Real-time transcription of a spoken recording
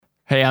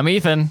Hey, I'm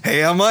Ethan.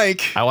 Hey, I'm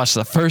Mike. I watched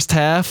the first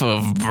half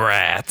of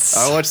Bratz.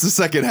 I watched the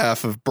second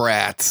half of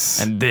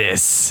Bratz. And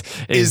this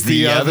is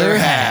the other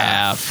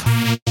half.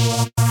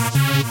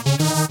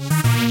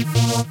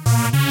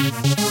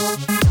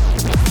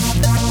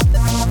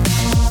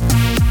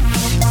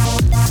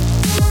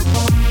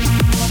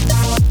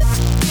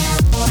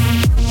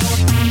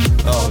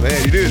 Oh,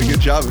 man, you're doing a good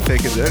job of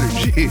faking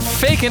energy.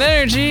 Faking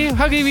energy?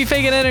 How can you be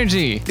faking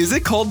energy? Is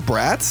it called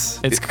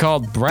Bratz? It's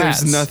called Bratz.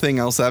 There's nothing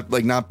else,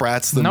 like not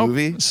Bratz the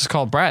movie? It's just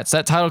called Bratz.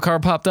 That title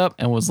card popped up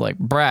and was like,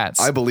 Bratz.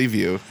 I believe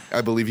you.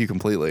 I believe you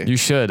completely. You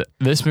should.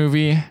 This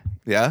movie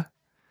Yeah?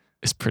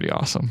 is pretty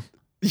awesome.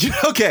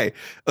 Okay.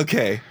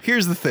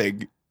 Here's the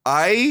thing.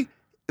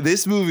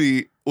 This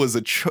movie was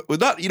it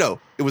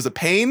was a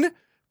pain,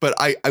 but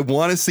I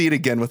want to see it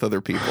again with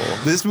other people.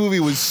 This movie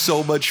was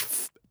so much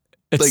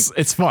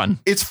It's fun.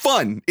 It's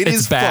fun. It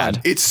is bad.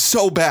 Fun. It's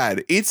so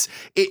bad. It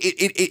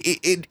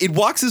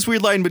walks this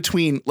weird line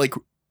between like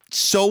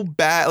so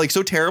bad, like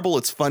so terrible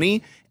it's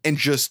funny, and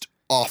just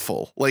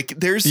awful. Like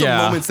there's some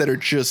moments that are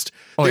just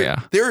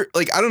they're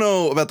like, I don't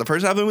know about the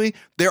first half of the movie.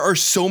 There are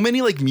so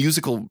many like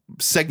musical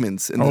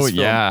segments in this film.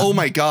 Yeah. Oh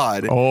my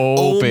god.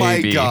 Oh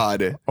my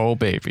god. Oh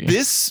baby.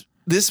 This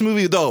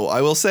movie though,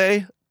 I will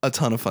say, a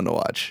ton of fun to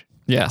watch.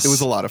 Yes. It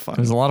was a lot of fun. It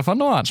was a lot of fun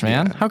to watch,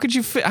 man. Yeah. How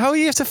do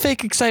you have to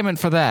fake excitement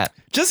for that?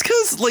 Just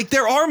because, like,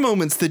 there are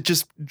moments that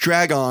just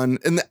drag on.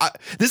 And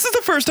this is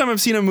the first time I've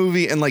seen a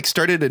movie and, like,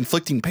 started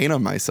inflicting pain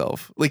on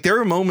myself. Like, there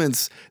are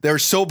moments that are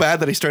so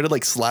bad that I started,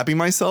 like, slapping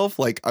myself.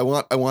 Like, I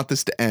want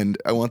this to end.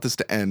 I want this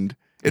to end.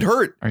 It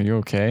hurt. Are you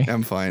okay?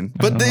 I'm fine.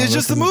 But it's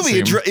just the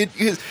movie.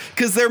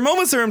 Because there are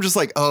moments where I'm just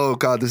like, oh,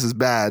 God, this is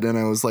bad. And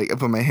I was like, I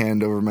put my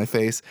hand over my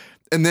face.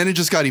 And then it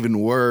just got even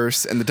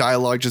worse, and the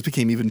dialogue just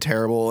became even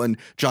terrible, and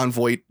Jon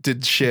Voight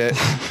did shit.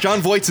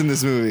 Jon Voight's in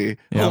this movie.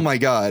 Yep. Oh my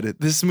God.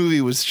 This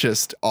movie was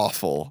just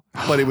awful,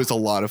 but it was a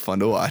lot of fun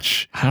to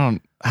watch. How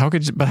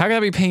could that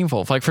be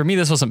painful? Like for me,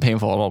 this wasn't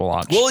painful at all to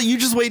watch. Well, you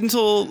just wait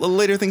until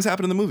later things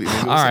happen in the movie.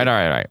 All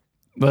right.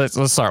 Let's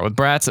start with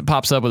Bratz. It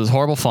pops up with this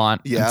horrible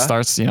font. Yeah. It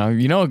starts,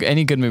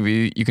 any good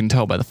movie, you can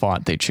tell by the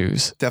font they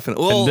choose.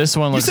 Definitely. Well, and this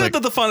one looks you said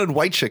that the font in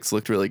White Chicks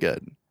looked really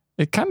good.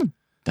 It kind of.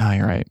 Oh,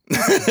 you're right.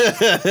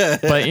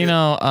 But,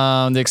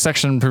 the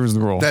exception proves the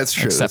rule. That's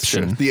true.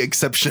 Exception. That's true. The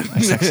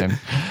exception.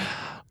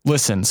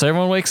 Listen, so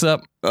everyone wakes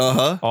up.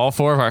 Uh-huh. All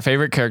four of our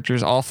favorite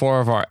characters, all four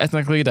of our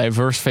ethnically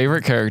diverse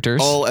favorite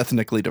characters. All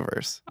ethnically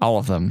diverse. All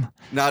of them.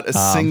 Not a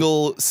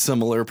single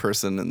similar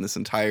person in this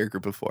entire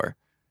group of four.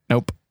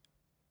 Nope.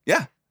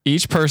 Yeah.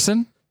 Each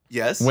person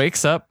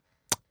wakes up.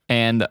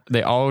 And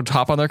they all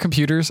hop on their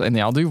computers and they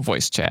all do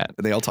voice chat.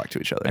 And they all talk to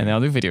each other. And they all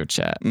do video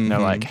chat. Mm-hmm. And they're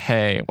like,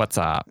 hey, what's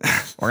up?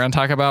 We're going to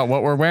talk about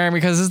what we're wearing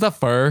because it's the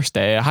first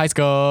day of high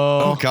school.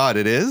 Oh, God,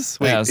 it is?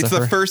 Wait, it's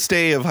the first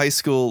day of high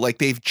school. Like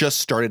they've just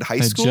started high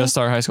school? They just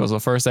started high school. It's the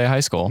first day of high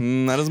school.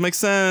 That doesn't make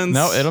sense.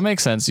 No, it'll make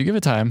sense. You give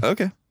it time.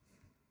 Okay.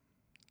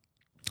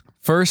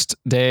 First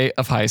day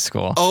of high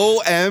school.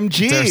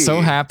 OMG. They're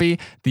so happy.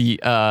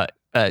 So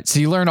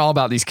you learn all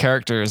about these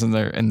characters and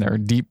their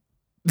deep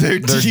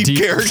deep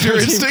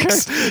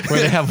characteristics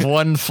where they have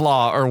one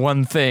flaw or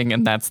one thing,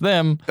 and that's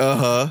them.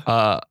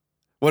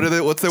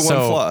 What's their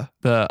one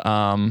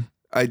flaw?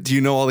 Do you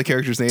know all the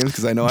characters' names?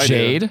 Because I know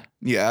Jade. I do.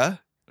 Yeah.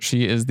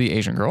 She is the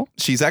Asian girl.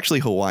 She's actually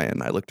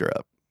Hawaiian. I looked her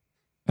up.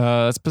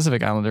 That's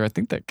Pacific Islander. I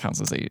think that counts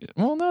as Asian.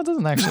 Well, no, it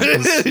doesn't actually.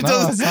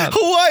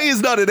 Hawaii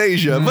is not in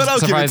Asia, but I'll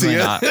give it to you.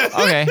 Not.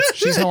 Okay,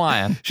 she's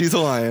Hawaiian. She's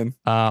Hawaiian.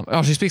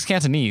 She speaks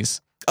Cantonese.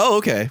 Oh,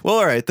 okay. Well,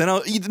 all right. Then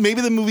maybe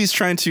the movie's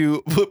trying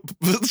to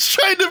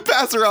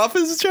pass her off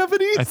as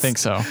Japanese. I think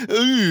so.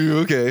 Ooh,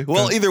 okay.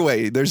 Well, either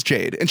way, there's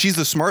Jade, and she's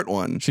the smart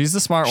one. She's the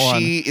smart one.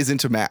 She is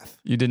into math.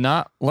 You did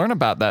not learn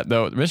about that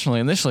though.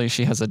 Initially,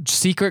 she has a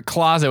secret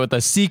closet with a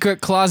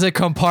secret closet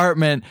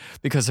compartment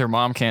because her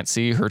mom can't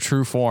see her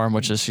true form,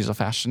 which is she's a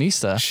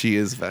fashionista. She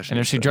is a fashionista. And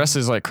if she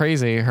dresses like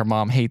crazy, her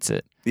mom hates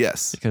it.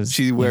 Yes, because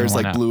she wears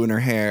like blue in her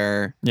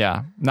hair.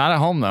 Yeah, not at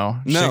home though.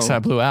 She takes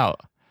that blue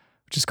out.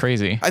 Which is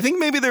crazy. I think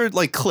maybe they're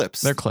like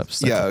clips. They're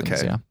clips.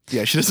 Okay.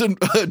 Yeah, she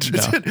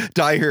doesn't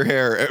dye her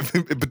hair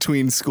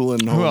between school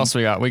and home. Who else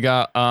we got? We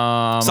got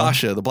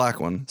Sasha, the black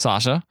one.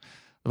 Sasha,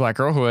 the black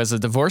girl who has a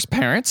divorced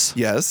parents.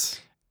 Yes.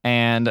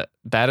 And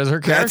that is her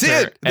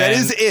character. That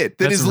is it.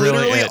 That is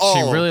literally all.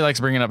 She really likes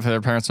bringing up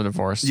their parents are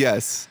divorced.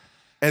 Yes.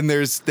 And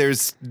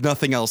there's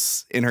nothing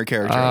else in her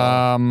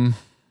character.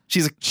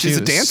 She's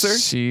a dancer.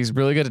 She's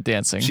really good at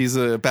dancing. She's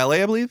a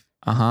ballet, I believe.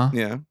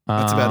 Yeah.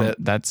 That's about it.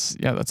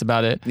 That's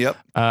about it. Yep.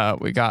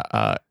 We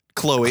got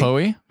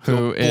Chloe,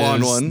 who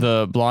is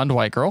the blonde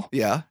white girl.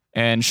 Yeah.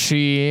 And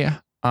she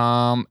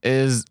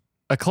is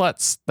a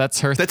klutz.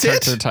 That's her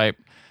character type.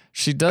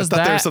 She does that. I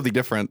thought there was something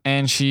different.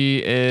 And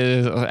she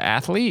is an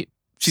athlete.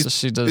 She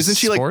does. Isn't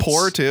she sports. Like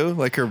poor too?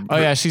 Like her. Oh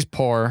yeah, she's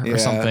poor or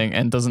something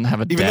and doesn't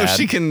have a dad. Even though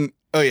she can.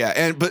 Oh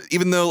yeah, but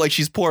even though like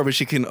she's poor, but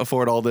she can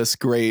afford all this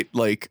great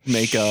like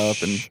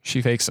makeup and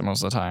she fakes it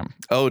most of the time.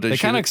 Oh, they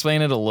kind of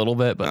explain it a little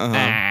bit, but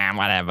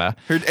whatever.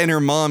 Her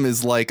mom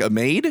is like a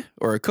maid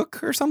or a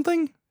cook or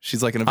something.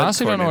 She's like an event I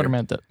honestly don't know what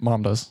coordinator. her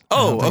mom does.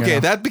 Oh, okay.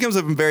 That becomes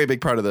a very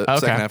big part of the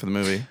second half of the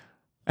movie.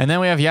 And then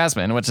we have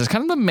Yasmin, which is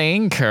kind of the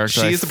main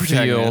character. She's the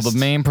protagonist. The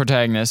main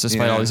protagonist,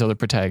 despite all these other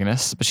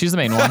protagonists. But she's the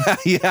main one.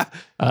 Yeah.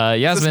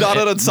 Yasmin. It's not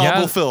an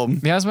ensemble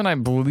film. Yasmin, I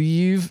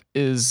believe,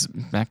 is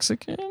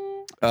Mexican.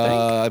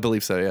 I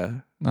believe so, yeah.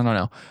 I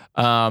don't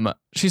know.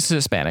 She's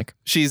Hispanic.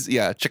 She's,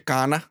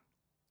 Chicana.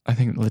 I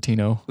think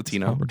Latino.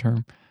 Proper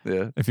term.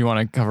 Yeah. If you want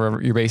to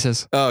cover your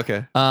bases. Oh,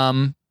 okay.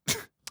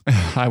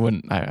 I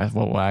wouldn't.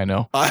 What would I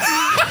know?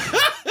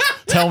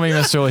 Tell me,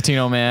 Mr.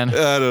 Latino man.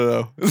 I don't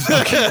know.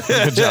 Okay,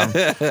 good job.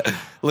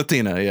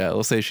 Latina, yeah.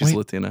 We'll say she's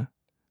Latina.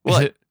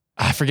 What?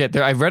 I forget.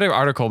 I read an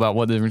article about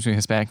what the difference between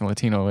Hispanic and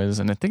Latino is,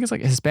 and I think it's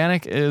like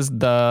Hispanic is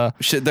the...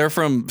 They're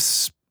from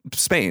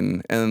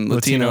Spain, and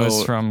Latino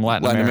is from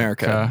Latin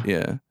America.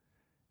 Yeah.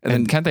 And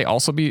then, can't they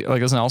also be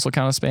like? Doesn't it also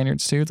count as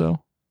Spaniards too,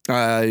 though?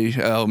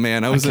 Oh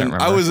man, I was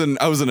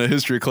in a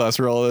history class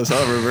for all this. I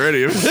don't remember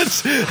any of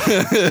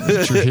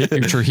it.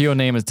 Your Trujillo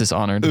name is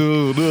dishonored.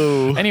 Oh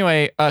no.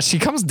 Anyway, she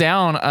comes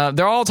down.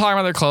 They're all talking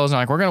about their clothes and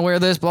like, we're gonna wear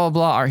this, blah blah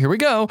blah. All right, here we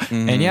go.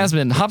 And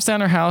Yasmin hops down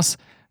the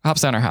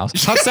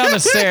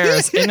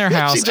stairs in her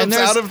house. She jumps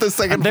out of the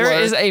second floor.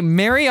 There is a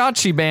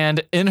mariachi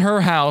band in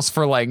her house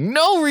for like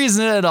no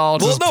reason at all.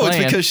 Well, no, it's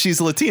because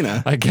she's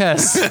Latina. I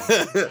guess.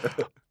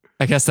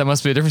 I guess that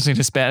must be a difference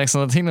between Hispanics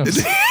and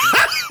Latinos.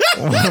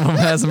 One of them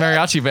has a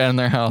mariachi band in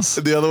their house.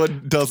 The other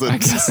one doesn't. I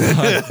guess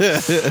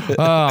not.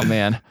 Oh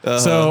man.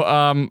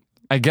 So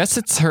I guess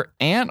it's her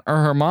aunt or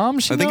her mom.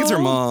 I think it's her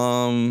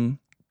mom.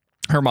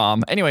 Her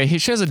mom. Anyway,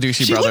 she has a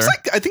douchey brother. Looks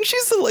like, I think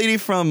she's the lady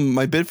from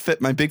my Big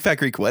Fat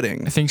Greek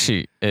Wedding. I think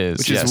she is.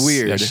 Which is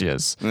weird. Yes, she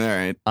is. All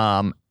right.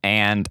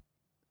 And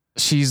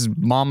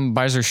mom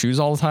buys her shoes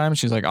all the time.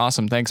 She's like,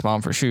 awesome, thanks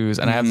mom for shoes.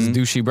 And I have this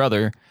douchey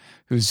brother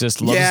who's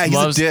just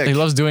loves he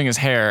loves doing his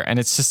hair, and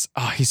it's just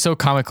he's so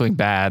comically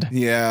bad.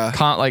 Yeah.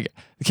 Like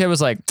the kid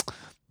was like,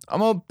 I'm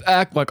gonna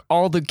act like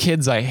all the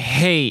kids I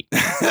hate. All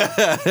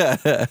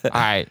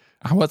right,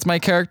 what's my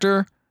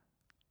character?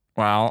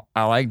 Well,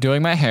 I like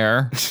doing my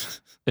hair,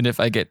 and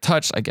if I get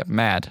touched, I get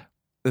mad.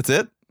 That's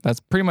it? That's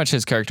pretty much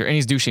his character. And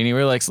he's douchey, and he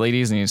really likes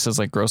ladies, and he says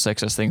like gross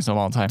sexist things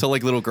all the time. To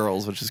like little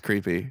girls, which is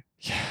creepy.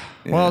 Yeah.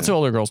 Well, to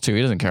older girls too.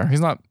 He doesn't care.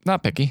 He's not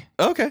picky.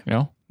 Okay. You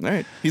know? All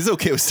right. He's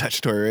okay with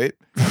statutory, right?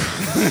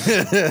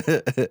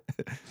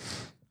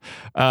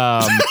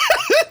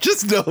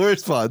 Just no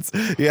response.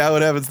 Yeah,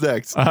 what happens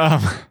next?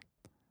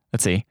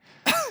 Let's see.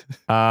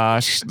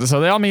 So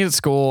they all meet at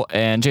school,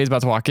 and Jade's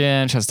about to walk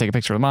in. She has to take a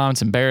picture of the mom.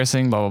 It's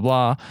embarrassing. Blah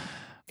blah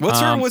blah.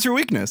 What's her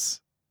weakness?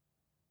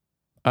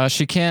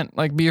 She can't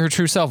like be her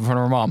true self in front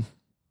of her mom.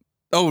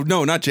 Oh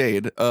no, not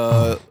Jade.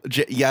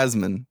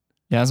 Yasmin.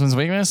 Yasmin's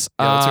weakness?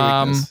 Yeah, what's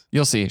her weakness?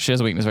 You'll see. She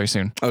has a weakness very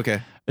soon. Okay.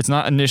 It's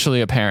not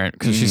initially apparent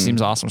because she seems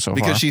awesome so far.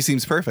 Because she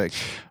seems perfect.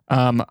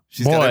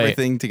 She's got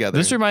everything together.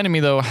 This reminded me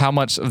though how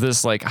much of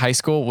this like high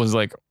school was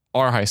like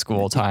our high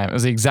school time. It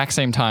was the exact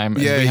same time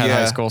as we had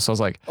high school. So I was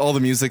like, all the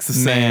music's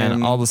the man,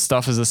 same. all the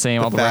stuff is the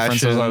same. All the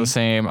references are the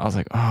same. I was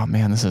like, oh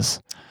man,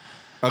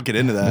 I'll get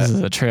into that. This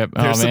is a trip.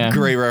 There's some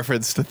great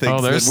reference to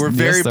things that were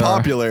very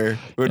popular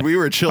when we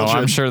were children.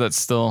 I'm sure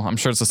it's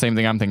the same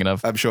thing I'm thinking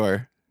of. I'm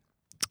sure.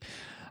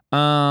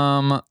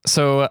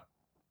 So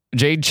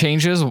Jade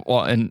changes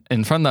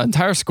in front of the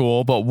entire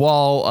school, but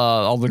while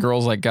all the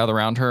girls like gather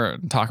around her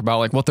and talk about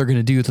like what they're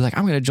gonna do, they're like,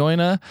 I'm gonna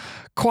join a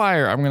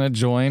choir. I'm gonna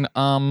join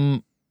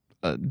the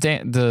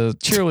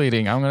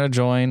cheerleading. I'm gonna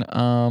join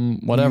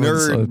whatever.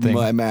 Nerd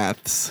my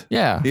maths.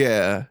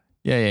 Yeah.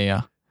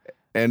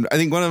 And I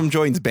think one of them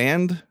joins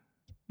band.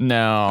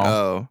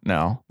 No.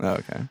 Oh,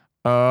 okay.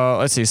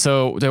 Let's see.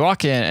 So they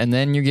walk in, and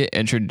then you get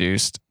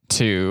introduced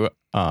to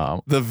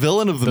the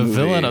villain of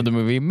the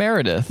movie,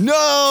 Meredith.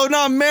 No,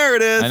 not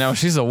Meredith. I know,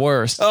 she's the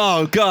worst.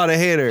 Oh God, I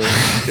hate her.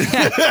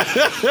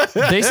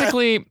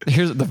 Basically,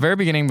 here's the very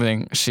beginning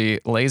thing. She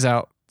lays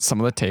out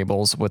some of the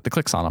tables with the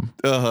cliques on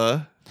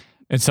them.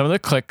 And some of the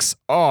cliques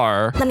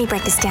are... Let me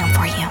break this down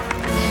for you.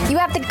 You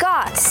have the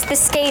goths, the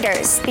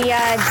skaters, the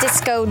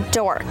disco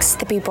dorks,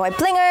 the b-boy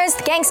blingers,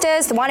 the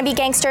gangsters, the wannabe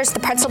gangsters, the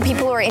pretzel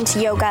people who are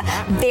into yoga.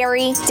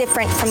 Very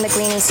different from the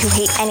greenies who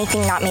hate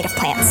anything not made of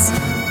plants.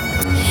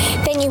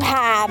 Then you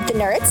have the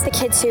nerds, the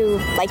kids who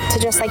like to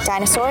dress like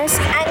dinosaurs,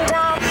 and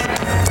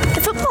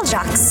the football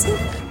jocks.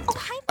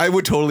 I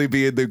would totally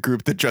be in the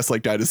group that dressed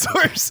like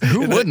dinosaurs.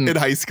 Who wouldn't? In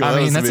high school. I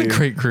mean, that's a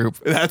great group.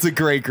 That's a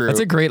great group. That's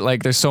a great,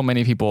 like, there's so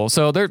many people.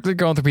 So they're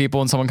going through people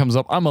and someone comes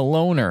up, I'm a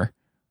loner.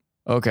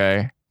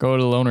 Okay. Go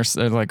to the loner.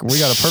 They're like, we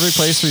got a perfect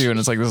place for you. And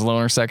it's like this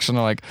loner section.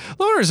 They're like,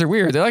 loners are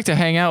weird. They like to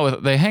hang out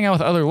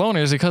with other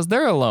loners because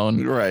they're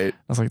alone. Right. I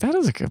was like, that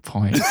is a good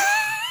point.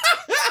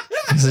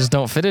 They just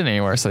don't fit in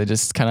anywhere. So they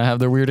just kind of have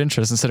their weird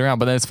interests and sit around.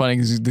 But then it's funny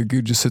because the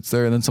dude just sits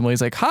there and then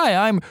somebody's like,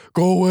 hi,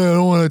 go away. I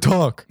don't want to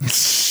talk.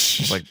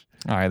 It's like,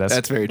 all right,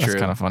 that's very true. That's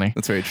kind of funny.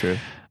 That's very true.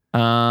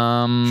 True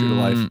to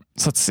life.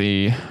 So let's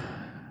see.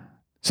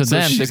 So So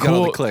then she's got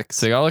all the cliques.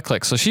 So they got all the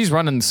cliques. So she's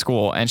running the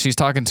school and she's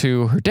talking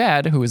to her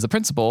dad, who is the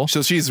principal.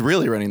 So she's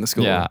really running the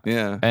school. Yeah.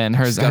 Yeah. And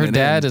her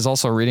dad is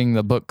also reading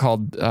the book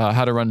called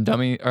How to Run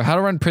Dummies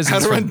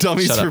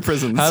for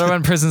Prisons. How to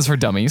Run Prisons for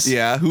Dummies.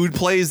 Yeah. Who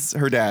plays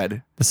her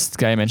dad? This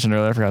guy I mentioned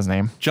earlier, I forgot his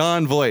name.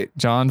 Jon Voight.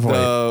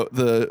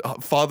 The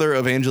father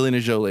of Angelina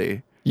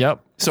Jolie.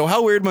 Yep. So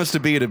how weird must it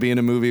be to be in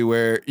a movie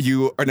where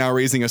you are now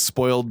raising a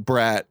spoiled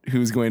brat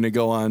who's going to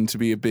go on to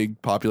be a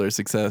big popular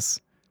success?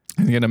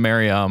 He's going to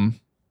marry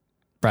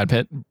Brad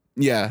Pitt.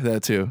 Yeah,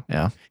 that too.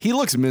 Yeah. He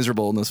looks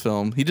miserable in this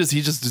film. He just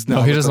does not.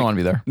 No, he doesn't want to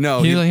be there.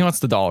 No. He wants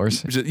the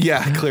dollars.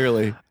 Yeah,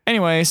 clearly.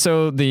 Anyway,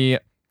 so the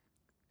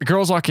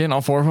girls walk in,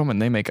 all four of them,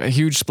 and they make a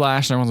huge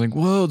splash, and everyone's like,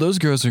 whoa, those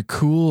girls are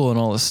cool and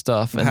all this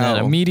stuff. And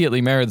then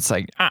immediately Meredith's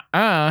like,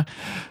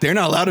 they're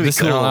not allowed to be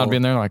cool. They're not allowed to be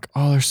in there. Like,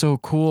 oh, they're so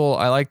cool.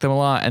 I like them a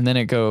lot. And then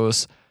it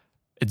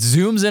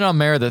zooms in on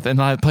Meredith, and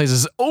it plays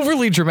this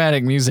overly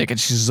dramatic music, and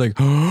she's like,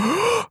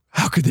 oh,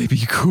 how could they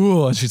be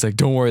cool? And she's like,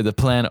 don't worry, the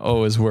plan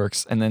always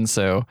works. And then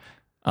so...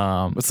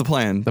 what's the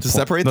plan? To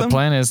separate them? The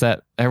plan is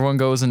that everyone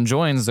goes and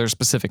joins their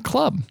specific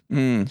club.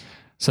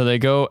 So they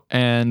go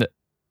and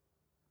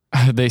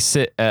they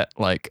sit at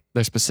like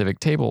their specific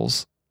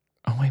tables.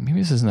 Oh wait, maybe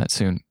this isn't that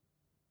soon.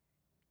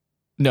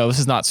 No, this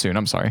is not soon.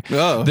 I'm sorry.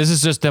 Oh. This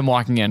is just them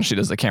walking in. She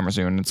does the camera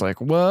zoom. And it's like,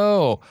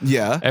 whoa.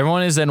 Yeah.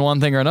 Everyone is in one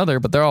thing or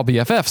another, but they're all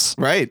BFFs.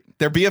 Right.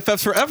 They're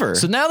BFFs forever.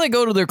 So now they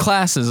go to their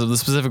classes of the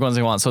specific ones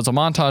they want. So it's a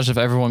montage of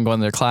everyone going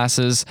to their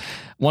classes.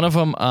 One of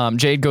them,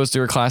 Jade goes to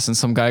her class and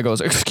some guy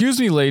goes,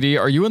 excuse me, lady,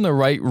 are you in the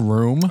right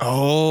room?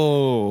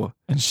 Oh.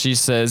 And she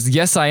says,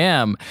 yes, I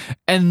am.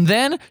 And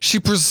then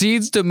she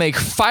proceeds to make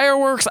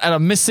fireworks out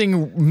of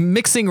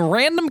mixing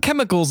random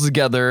chemicals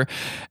together.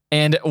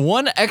 And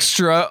one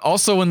extra,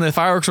 also when the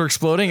fireworks were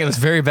exploding, it was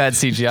very bad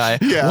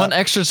CGI. Yeah. One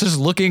extra is just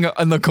looking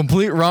in the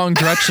complete wrong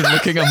direction,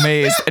 looking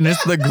amazed. And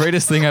it's the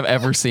greatest thing I've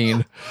ever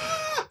seen.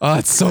 Oh,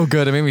 it's so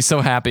good. It made me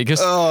so happy because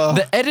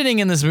the editing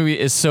in this movie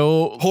is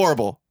so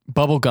horrible.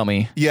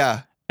 Bubblegummy.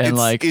 Yeah. And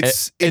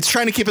it's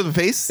trying to keep it the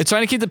pace. It's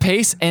trying to keep the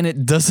pace, and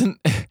it doesn't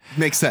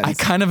make sense. I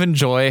kind of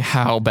enjoy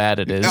how bad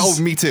it is. Oh,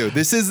 me too.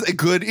 This is a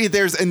good.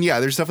 There's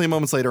definitely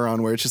moments later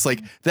on where it's just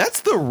like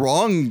that's the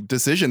wrong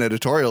decision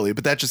editorially,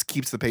 but that just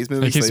keeps the pace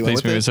moving. It keeps the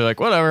pace moving. So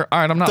like, whatever. All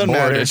right, I'm not bored.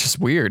 Matter. It's just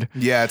weird.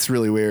 Yeah, it's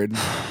really weird.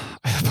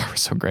 That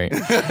was so great.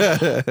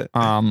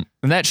 And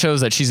that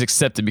shows that she's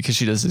accepted because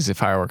she does these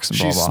fireworks and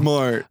blah blah. She's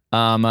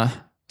smart.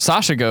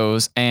 Sasha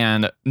goes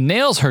and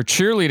nails her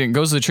cheerleading,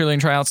 goes to the cheerleading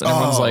tryouts, and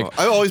everyone's like,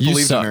 I always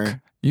believed in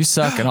her. You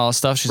suck and all this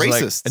stuff. She's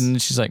racist. Like,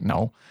 and she's like,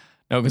 no,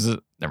 because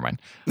never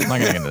mind. I'm not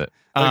gonna get into it.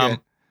 Okay.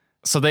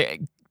 So they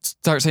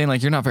start saying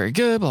like, you're not very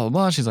good, blah, blah,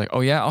 blah. She's like,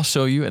 oh yeah, I'll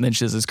show you. And then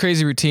she does this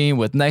crazy routine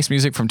with nice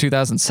music from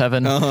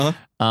 2007. Did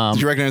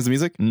you recognize the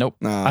music? Nope.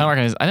 I don't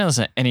recognize. I didn't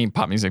listen to any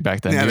pop music back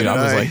then, dude.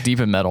 I was like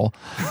deep in metal.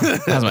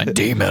 That was my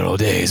deep metal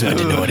days when I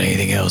didn't know what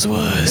anything else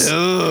was.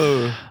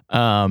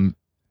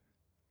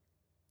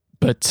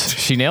 But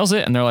she nails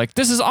it, and they're like,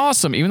 this is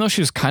awesome. Even though she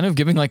was kind of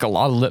giving like a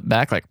lot of lip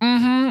back, like,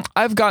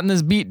 I've gotten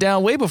this beat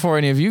down way before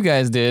any of you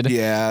guys did.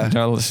 Yeah.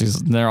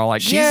 They're all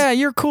like, yeah,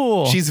 you're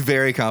cool. She's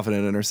very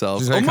confident in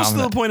herself. Almost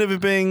to the point of it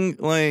being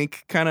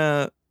like kind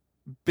of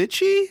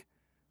bitchy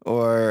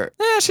or.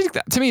 Yeah,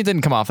 to me, it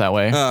didn't come off that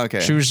way. Oh, okay.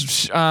 She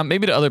was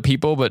maybe to other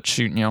people, but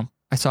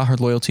I saw her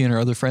loyalty in her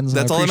other friends.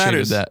 That's and I all that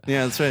matters. That.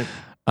 Yeah, that's right.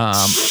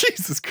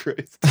 Jesus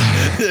Christ.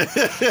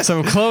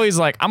 So Chloe's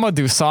like, I'm gonna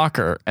do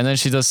soccer, and then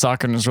she does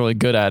soccer and is really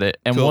good at it.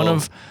 And one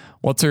of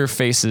what's her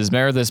face's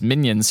Meredith's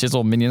minions, she has a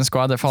little minion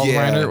squad that follows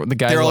behind her. The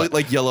guy, they're all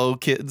like yellow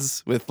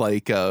kids with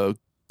like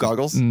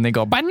goggles, and they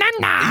go banana.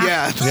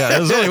 Yeah, it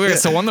was really weird.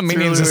 So one of the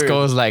minions just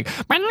goes like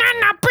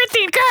banana,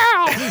 pretty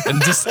girl,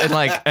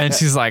 and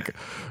she's like,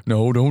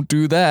 no, don't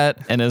do that.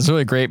 And it was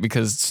really great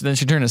because then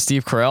she turned to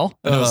Steve Carell,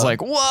 and it was like,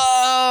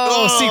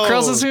 whoa, Steve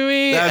Carell's this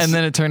movie, and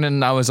then it turned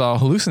in I was all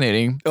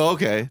hallucinating. Oh,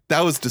 okay,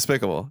 that was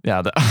despicable.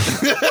 Yeah,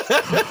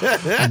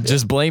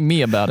 just blame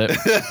me about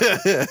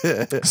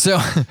it. So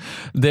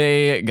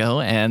they go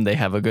and they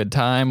have a good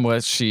time.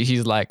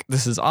 He's like,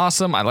 this is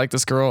awesome. I like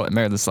this girl, and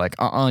Meredith's like,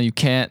 you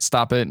can't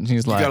stop it. And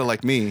he's like, you gotta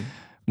like me.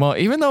 Well,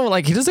 even though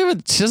like she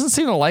doesn't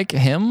seem to like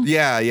him.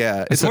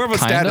 Yeah. It's more of a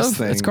status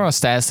thing. It's more of a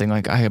status thing.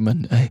 Like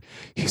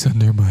he's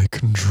under my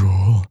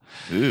control.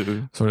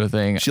 Ooh. Sort of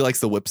thing. She likes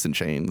the whips and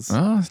chains.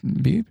 No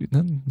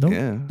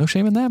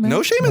shame in that, man.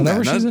 No shame in that.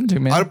 Whatever she's into,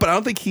 man. But I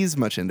don't think he's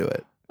much into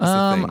it.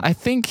 I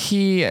think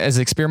he has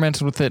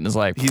experimented with it and is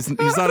like, he's not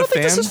a fan.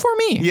 Think this is for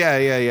me.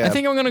 Yeah. I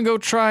think I'm gonna go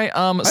try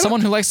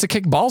someone who likes to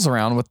kick balls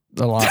around with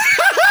a lot.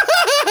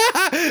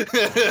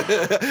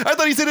 I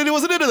thought he said he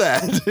wasn't into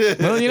that.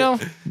 Well,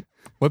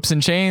 whips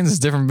and chains is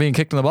different from being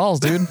kicked in the balls,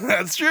 dude.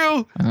 That's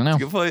true. I don't know.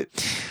 Good point.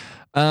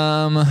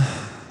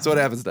 So what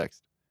happens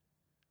next?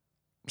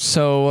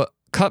 So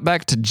cut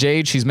back to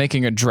Jade. She's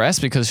making a dress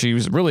because she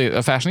was really a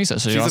fashionista.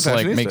 So she wants to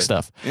like make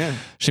stuff. Yeah.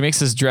 She makes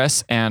this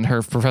dress and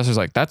her professor's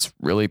like, that's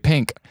really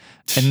pink.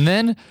 And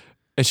then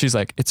she's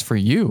like, it's for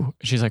you.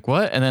 She's like,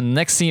 what? And then the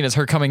next scene is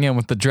her coming in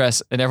with the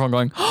dress and everyone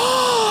going,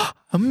 oh,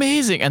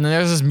 amazing. And then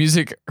there's this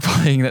music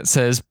playing that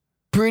says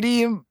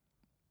Pretty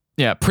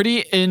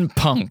in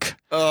Punk.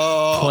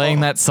 Oh.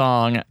 Playing that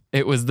song.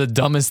 It was the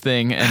dumbest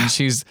thing. And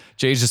Jay's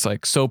just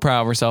like so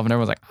proud of herself. And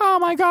everyone's like, oh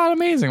my God,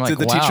 amazing. Like, did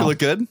the teacher look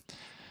good?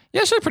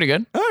 Yeah, she looked pretty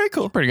good. All right,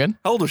 cool. Pretty good.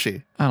 How old was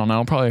she? I don't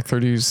know, probably like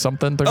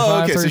 30-something, 35,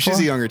 Oh, okay, 34. so she's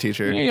a younger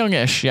teacher.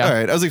 Youngish, yeah. All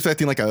right, I was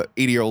expecting like a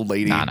 80-year-old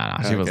lady. No,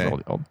 she was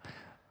old.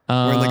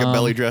 Wearing like a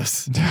belly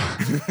dress.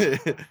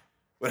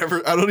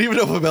 Whatever. I don't even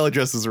know if a belly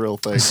dress is a real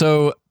thing.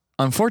 So,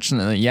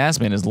 unfortunately,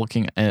 Yasmin is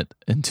looking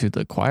into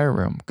the choir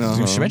room.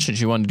 She mentioned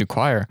she wanted to do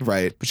choir.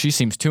 Right. But she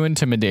seems too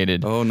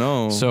intimidated. Oh,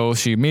 no. So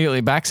she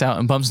immediately backs out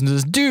and bumps into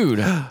this dude.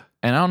 And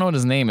I don't know what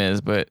his name is,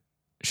 but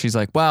she's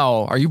like,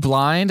 wow, are you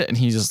blind? And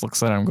he just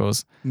looks at her and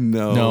goes,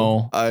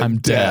 no, I'm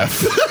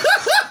deaf.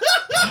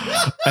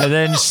 And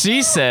then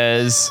she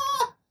says,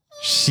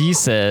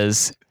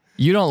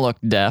 you don't look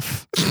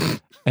deaf.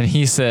 And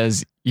he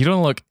says, you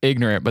don't look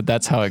ignorant, but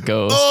that's how it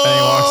goes. Oh! And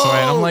he walks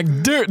away, and I'm like,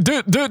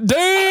 damn!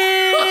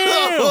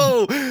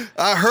 Oh,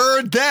 I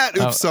heard that.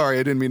 Oops, sorry,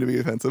 I didn't mean to be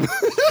offensive.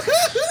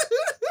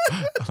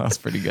 That's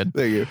pretty good.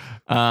 Thank you.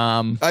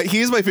 He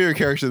is my favorite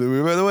character in the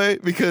movie, by the way,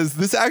 because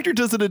this actor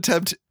doesn't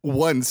attempt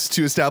once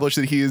to establish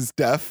that he is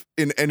deaf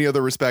in any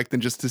other respect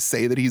than just to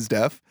say that he's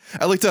deaf.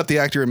 I looked up, the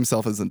actor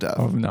himself isn't deaf.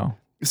 Oh, no.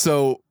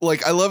 So,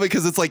 like, I love it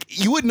because it's like,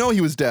 you wouldn't know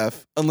he was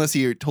deaf unless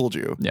he told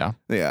you. Yeah.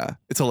 Yeah.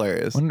 It's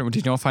hilarious.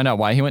 Did you find out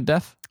why he went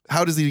deaf?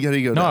 How did he go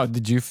No, deaf?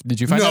 did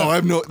you find out? No, I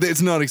have no,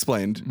 it's not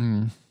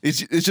explained. It's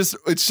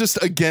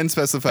just again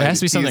specified. It has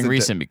to be something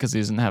recent because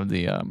he doesn't have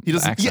the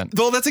accent. Yeah,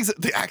 well, that's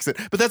the accent,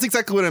 but that's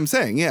exactly what I'm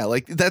saying. Yeah,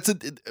 like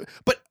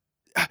but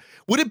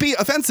would it be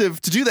offensive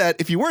to do that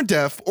if you weren't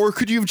deaf, or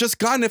could you have just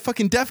gotten a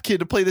fucking deaf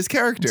kid to play this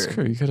character? That's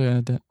true. You could have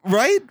had that.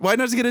 Right? Why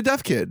not just get a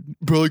deaf kid?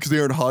 Probably because they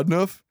aren't hot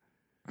enough.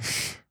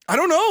 I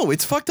don't know.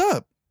 It's fucked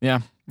up.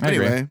 Yeah.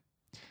 Anyway. Agree.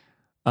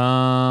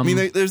 I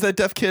mean, there's that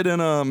deaf kid in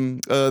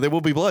There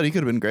Will Be Blood. He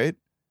could have been great.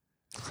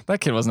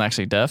 That kid wasn't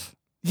actually deaf.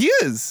 He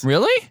is.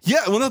 Really?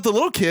 Yeah. Well, not the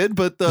little kid,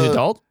 but the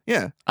adult.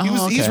 Yeah.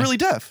 Oh, He's really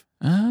deaf.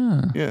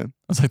 Ah. Yeah. I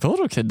was like, the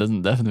little kid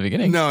doesn't deaf in the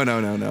beginning.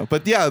 No.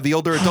 But yeah, the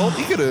older adult,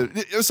 he could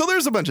have. So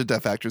there's a bunch of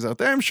deaf actors out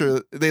there. I'm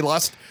sure they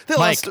lost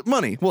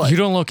money. What? You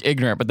don't look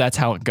ignorant, but that's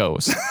how it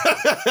goes.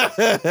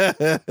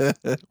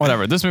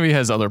 Whatever. This movie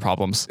has other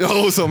problems.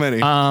 Oh, so many.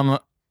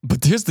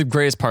 But here's the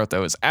greatest part,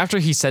 though, is after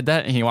he said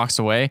that and he walks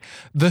away,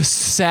 the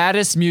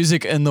saddest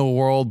music in the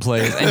world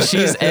plays. And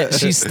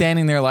she's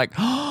standing there like,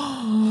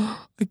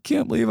 oh, I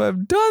can't believe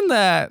I've done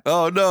that.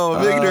 Oh, no,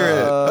 I'm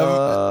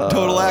ignorant.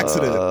 Total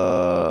accident.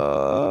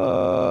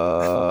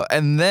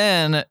 And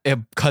then it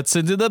cuts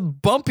into the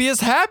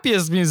bumpiest,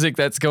 happiest music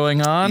that's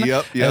going on.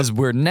 Yep. As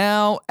we're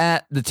now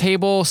at the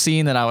table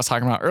scene that I was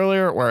talking about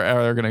earlier, where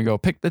they're going to go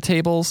pick the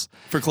tables.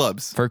 For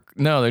clubs.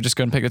 No, they're just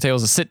going to pick the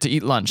tables to sit to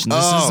eat lunch. And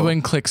this is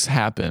when cliques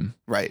happen.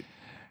 Right.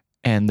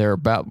 And they're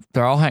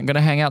all going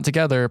to hang out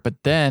together. But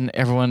then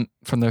everyone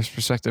from their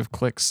respective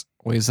cliques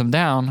waves them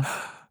down.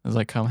 It's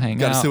like, come hang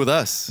out. Gotta sit with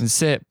us. And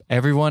sit.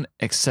 Everyone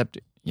except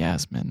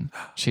Yasmin.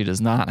 She does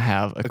not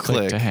have a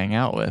clique to hang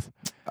out with.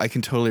 I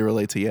can totally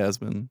relate to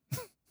Yasmin.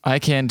 I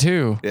can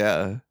too.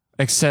 Yeah.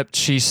 Except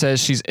she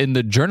says she's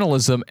into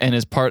journalism and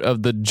is part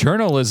of the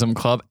journalism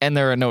club, and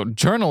there are no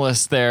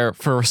journalists there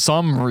for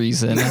some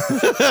reason.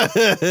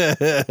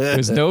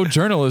 There's no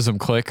journalism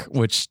clique,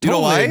 which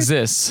totally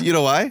exists. You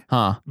know why?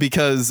 Huh?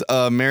 Because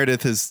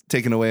Meredith has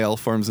taken away all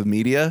forms of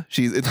media.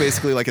 It's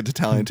basically like a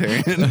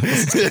totalitarian.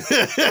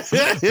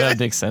 That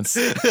makes sense.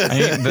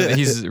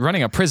 He's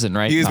running a prison,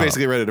 right? He's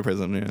basically running a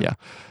prison. Yeah.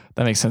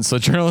 That makes sense. So a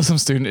journalism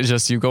student is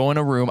just you go in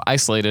a room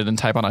isolated and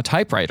type on a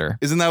typewriter.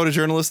 Isn't that what a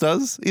journalist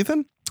does,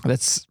 Ethan?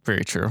 That's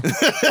very true.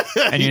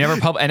 And you never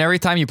and every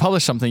time you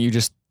publish something, you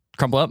just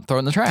crumple up, throw it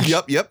in the trash.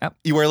 Yep.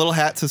 You wear a little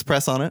hat, says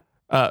press on it.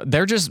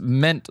 They're just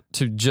meant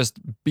to just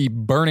be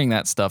burning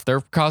that stuff.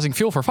 They're causing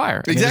fuel for fire.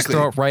 And exactly. They just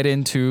throw it right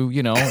into,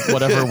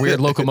 whatever weird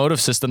locomotive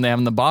system they have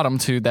in the bottom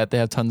that they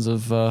have tons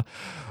of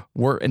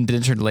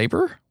indentured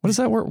labor. What is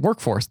that word?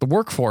 Workforce. The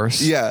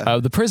workforce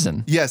of the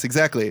prison. Yes,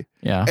 exactly.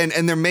 Yeah.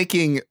 And they're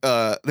making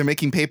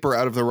paper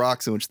out of the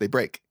rocks in which they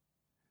break.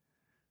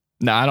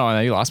 No, I don't know.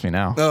 You lost me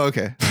now. Oh,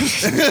 okay.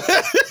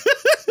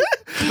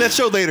 That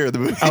showed later in the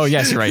movie. Oh,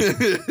 yes, you're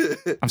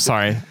right. I'm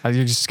sorry.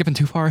 You're just skipping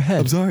too far ahead.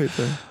 I'm sorry.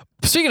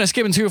 Speaking of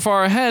skipping too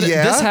far ahead,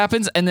 this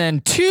happens and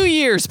then 2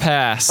 years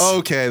pass.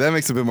 Okay, that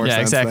makes a bit more sense.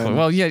 Yeah, exactly. Then.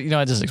 Well,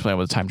 I just explained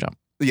with the time jump.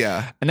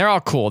 Yeah. And they're all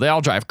cool. They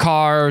all drive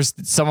cars.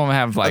 Some of them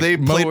have like Are they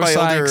played by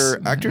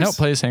other actors? No,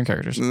 play the same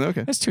characters.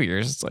 Okay. It's 2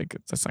 years. It's like,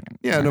 that's not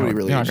nobody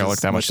really. You're not going to look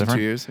that much different.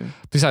 2 years. Yeah.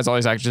 Besides, all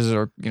these actors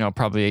are,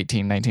 probably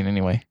 18, 19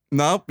 anyway.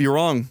 Nope, you're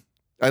wrong.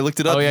 I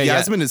looked it up.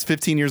 Yasmin is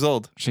 15 years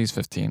old. She's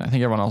 15. I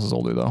think everyone else is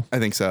older though. I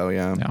think so.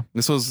 Yeah.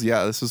 This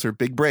was her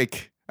big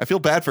break. I feel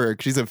bad for her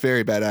because she's a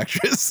very bad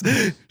actress.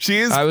 She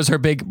is. I was her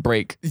big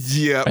break.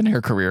 Yeah. In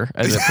her career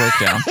as it broke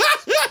down.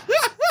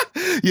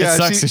 It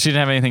sucks that she didn't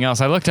have anything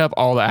else. I looked up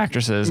all the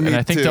actresses, and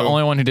I think the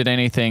only one who did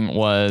anything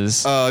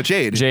was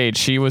Jade. Jade.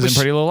 She was in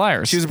Pretty Little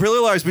Liars. She was in Pretty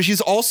Little Liars, but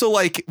she's also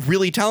like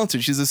really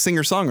talented. She's a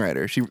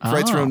singer-songwriter. She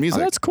writes her own music.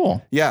 Oh, that's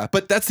cool. Yeah,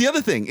 but that's the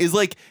other thing is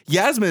like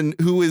Yasmin,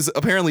 who is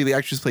apparently the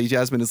actress who plays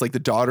Yasmin, is like the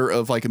daughter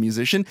of like a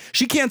musician.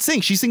 She can't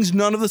sing. She sings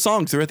none of the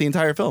songs throughout the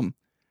entire film.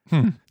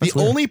 The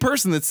only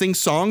person that sings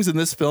songs in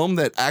this film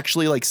that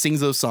actually like sings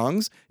those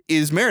songs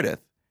is Meredith.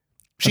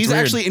 She's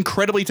actually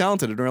incredibly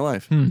talented in real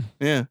life.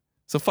 Yeah.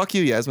 So fuck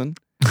you, Yasmin.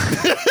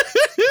 I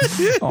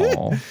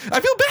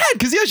feel bad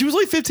because she was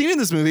only 15 in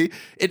this movie.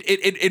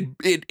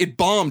 It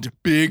bombed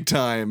big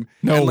time.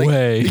 No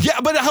way.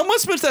 Yeah, but how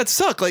much that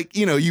suck? Like,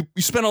 you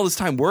spend all this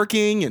time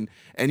working and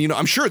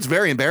I'm sure it's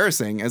very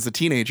embarrassing as a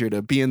teenager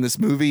to be in this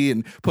movie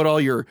and put all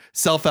your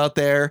self out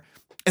there,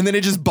 and then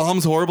it just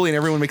bombs horribly and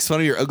everyone makes fun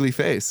of your ugly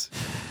face.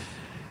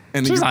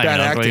 And she's you're bad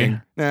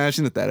acting. Nah,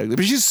 she's not that ugly,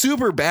 but she's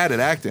super bad at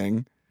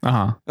acting.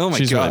 Oh my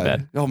she's god. Really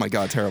bad. Oh my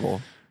god,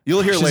 terrible.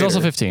 You'll hear later. She's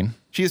also 15.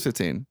 She is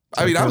 15.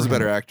 So I was a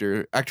better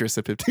actress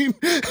at 15.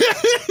 I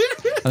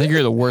think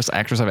you're the worst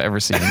actress I've ever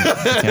seen.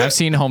 Okay, I've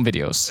seen home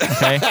videos.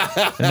 Okay,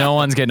 no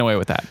one's getting away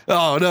with that.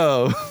 Oh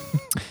no.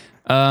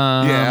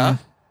 Yeah.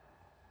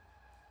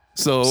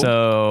 So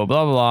blah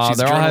blah blah.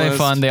 They're all having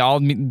fun. They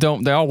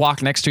all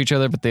walk next to each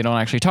other, but they don't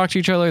actually talk to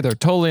each other. They're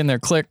totally in their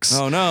cliques.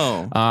 Oh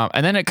no.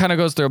 And then it kind of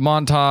goes through a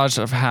montage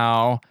of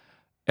how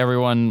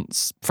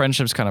everyone's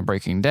friendship's kind of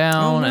breaking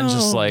down, and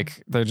just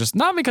like they're just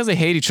not because they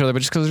hate each other, but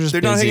just because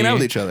they're not busy. hanging out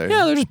with each other.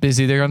 Yeah, they're just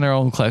busy. They're on their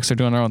own cliques. They're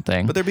doing their own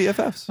thing. But they're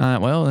BFFs.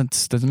 Well,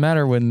 it doesn't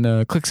matter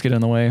when cliques get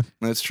in the way.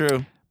 That's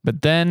true.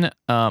 But then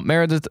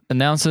Meredith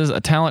announces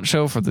a talent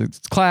show for the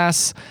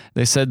class.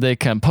 They said they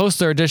can post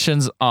their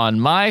auditions on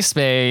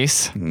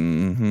MySpace.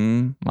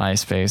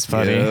 MySpace,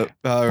 buddy. Yep.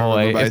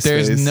 Boy, MySpace. If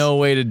there's no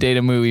way to date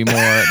a movie more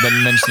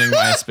than mentioning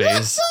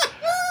MySpace.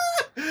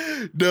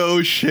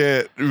 No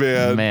shit,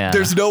 man.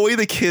 There's no way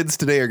the kids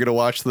today are going to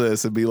watch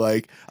this and be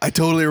like, I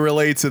totally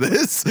relate to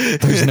this.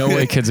 There's no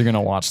way kids are going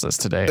to watch this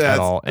today at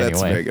all anyway.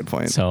 That's a very good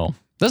point. So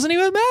doesn't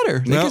even matter.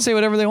 They can say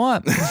whatever they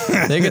want.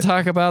 They can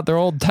talk about their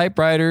old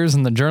typewriters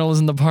and the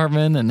journalism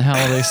department and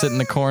how they sit in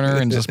the corner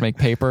and just make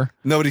paper.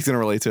 Nobody's going to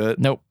relate to it.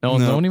 Nope. No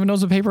one even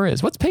knows what paper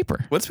is. What's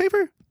paper? What's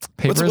paper?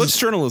 What's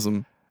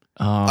journalism?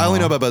 I only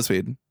know about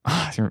BuzzFeed.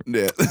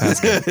 Yeah. That's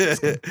good. That's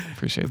good.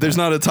 Appreciate If there's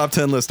not a top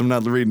 10 list, I'm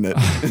not reading it.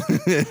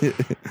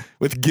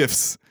 With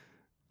GIFs.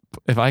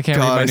 If I can't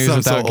read my news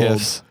without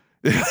GIFs,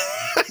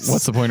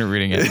 what's the point of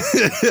reading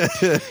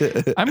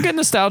it? I'm getting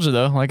nostalgia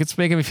though. Like it's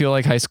making me feel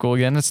like high school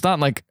again. It's not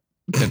like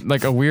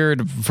a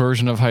weird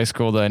version of high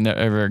school that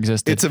never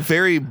existed. It's a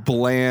very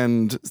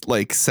bland,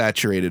 like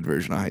saturated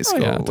version of high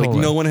school. Yeah, totally. Like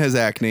no one has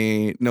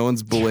acne. No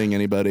one's bullying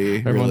anybody.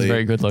 Everyone's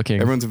very good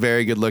looking. Everyone's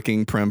very good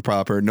looking, prim,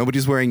 proper.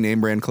 Nobody's wearing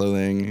name brand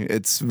clothing.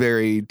 It's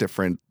very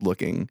different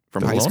looking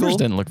from high school. The loners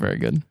didn't look very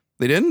good.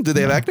 They didn't? Did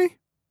they have acne?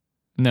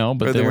 No,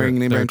 but they're wearing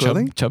name brand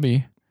clothing?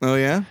 Chubby. Oh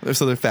yeah?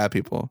 So they're fat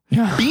people.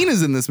 Yeah. Bean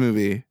is in this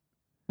movie.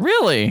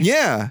 Really?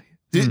 Yeah.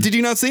 Did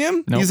you not see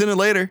him? Nope. He's in it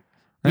later.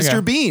 Okay.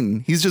 Mr.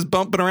 Bean. He's just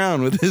bumping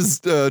around with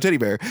his teddy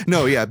bear.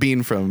 No, yeah,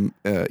 Bean from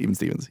Even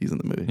Stevens. He's in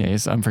the movie. Yeah,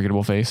 he's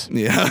unforgettable face.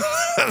 Yeah,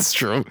 that's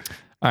true. All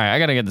right, I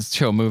gotta get this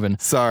show moving.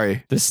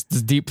 Sorry. This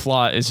deep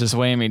plot is just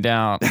weighing me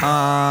down.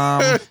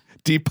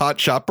 Deep pot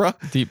chopra?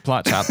 Deep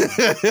plot chop.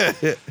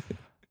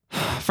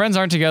 Friends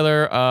aren't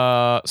together.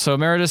 So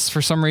Meredith,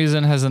 for some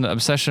reason, has an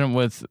obsession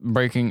with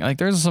breaking. Like,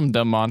 there's some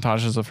dumb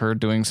montages of her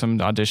doing some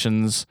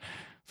auditions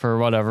for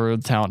whatever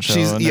talent show.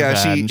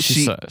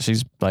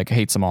 She's like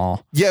hates them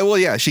all. Yeah, well,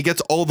 yeah, she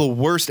gets all the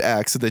worst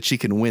acts so that she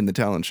can win the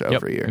talent show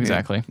every year.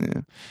 Exactly. Yeah.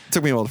 It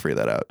took me a while to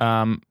figure that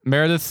out.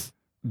 Meredith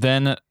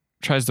then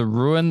tries to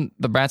ruin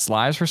the Bratz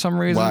lives for some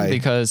reason. Why?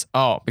 Because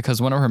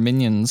one of her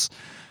minions,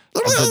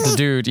 the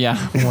dude,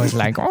 was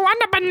like, "I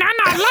want a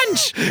banana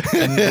lunch,"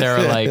 and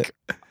they're like,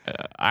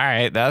 all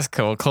right, that's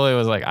cool. Chloe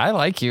was like, I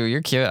like you.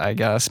 You're cute, I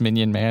guess,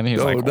 minion man. He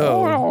was like,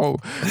 no.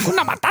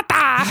 Una batata.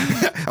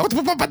 I want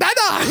to put banana.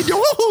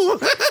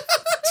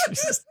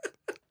 Does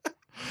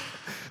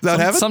that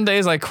happen? Some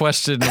days I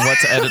question what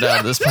to edit out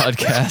of this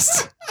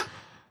podcast.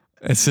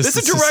 It's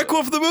a direct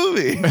quote from the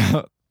movie.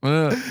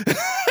 I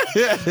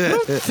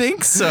don't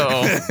think so.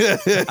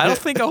 I don't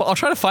think I'll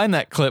try to find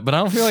that clip, but I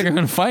don't feel like I'm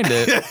going to find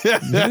it.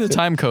 Maybe the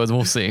time codes.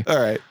 We'll see. All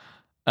right.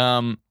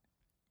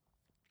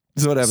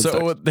 So what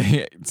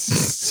happens?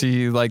 So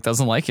she like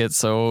doesn't like it,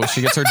 so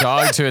she gets her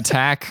dog to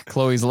attack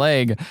Chloe's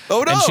leg.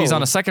 Oh no! And she's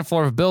on a second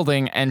floor of a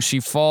building, and she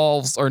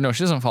falls, or no,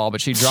 she doesn't fall,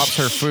 but she drops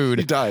her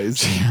food. She dies.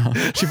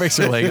 She breaks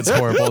her leg. It's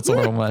horrible. It's a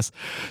horrible mess.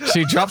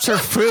 She drops her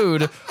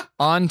food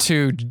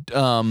onto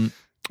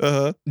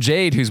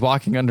Jade, who's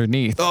walking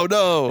underneath. Oh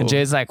no! And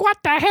Jade's like, "What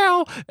the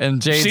hell?"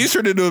 And she's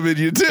turned into a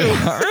minion too.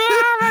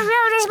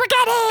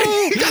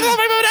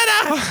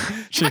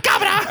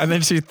 And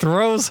then she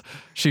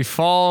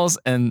falls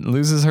and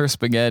loses her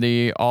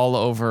spaghetti all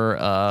over.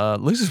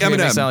 Loses spaghetti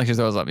makes it sound like she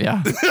throws up.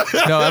 Yeah.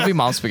 No, that'd be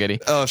mom's spaghetti.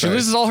 Oh, she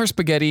loses all her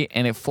spaghetti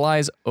and it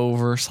flies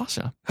over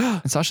Sasha.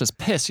 And Sasha's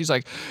pissed. She's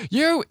like,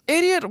 "You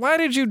idiot! Why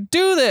did you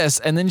do this?"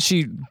 And then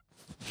she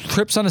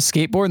trips on a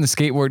skateboard, and the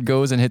skateboard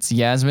goes and hits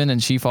Yasmin,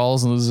 and she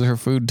falls and loses her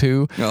food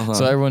too.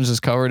 So everyone's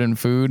just covered in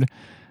food.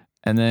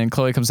 And then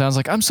Chloe comes down and is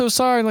like, I'm so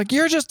sorry. Like,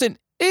 you're just an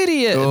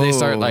idiot. And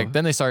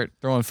they start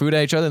throwing food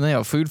at each other, and they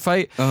have a food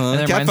fight. And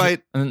then cat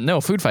fight.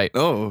 No, food fight.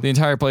 Oh. The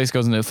entire place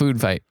goes into a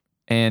food fight.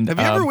 And have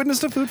you ever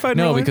witnessed a food fight?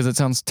 No, because it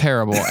sounds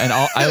terrible. And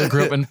I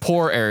grew up in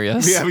poor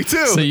areas. Yeah, me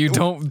too. So you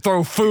don't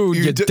throw food,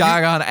 you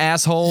doggone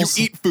assholes.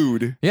 You eat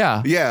food.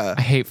 Yeah. Yeah.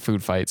 I hate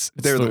food fights.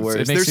 They're the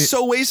worst. They're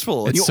so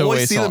wasteful. It's you so always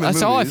wasteful. see them in That's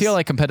how I movies. I feel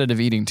like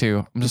competitive eating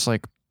too. I'm just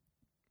like,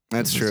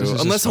 that's true.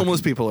 Unless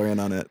homeless people are in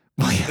on it.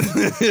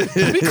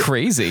 That'd be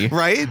crazy.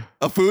 Right?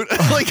 A food,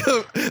 like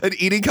an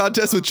eating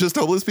contest with just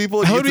homeless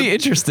people. That would be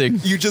interesting.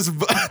 You just,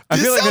 I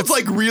feel sounds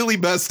like really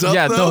messed up.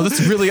 Yeah, though. no,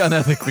 that's really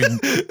unethical.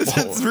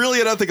 It's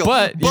really unethical.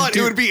 But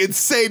it would be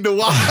insane to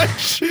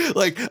watch.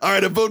 Like, all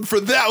right, I'm voting for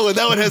that one.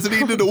 That one hasn't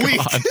eaten in a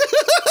week.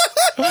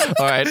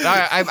 All right.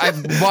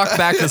 I've walked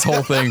back this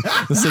whole thing.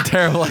 This is a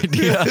terrible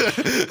idea.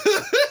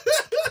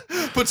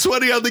 Put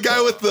 20 on the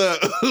guy with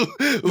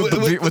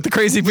the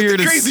crazy beard.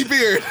 With the crazy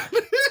beard.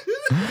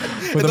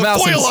 With the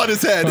foil on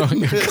his head. Oh,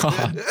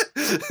 God.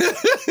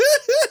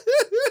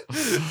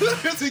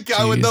 There's a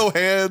guy with no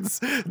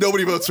hands.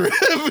 Nobody votes for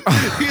him.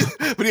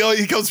 But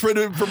he comes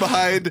from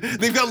behind.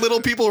 They've got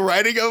little people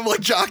riding him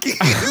like jockeys.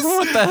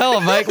 What the hell,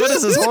 Mike? What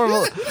is this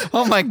horrible?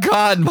 Oh, my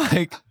God,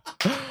 Mike.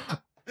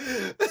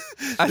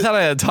 I thought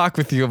I had a talk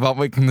with you about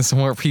making this a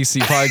more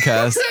PC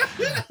podcast.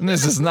 And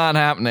this is not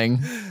happening.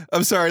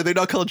 I'm sorry. They're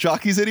not called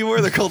jockeys anymore.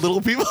 They're called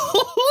little people.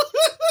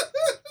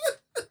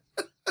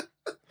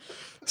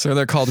 So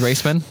they're called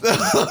racemen?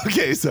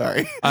 Okay,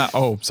 sorry.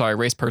 Sorry,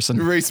 race person.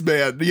 Race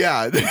man,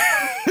 yeah.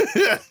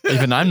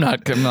 Even I'm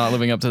not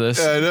living up to this.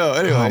 I know,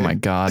 anyway. Oh my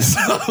God. This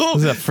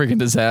is a freaking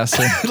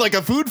disaster. Like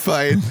a food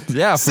fight.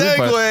 Yeah, food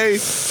Segway. fight.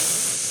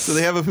 So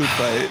they have a food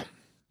fight.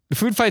 The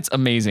food fight's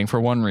amazing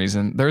for one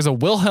reason. There's a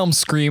Wilhelm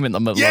scream in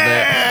the middle of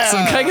it.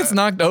 Some guy gets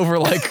knocked over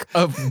like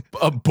a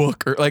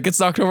book, or like gets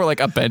knocked over like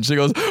a bench. He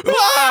goes,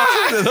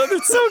 "Ah!"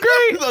 It's so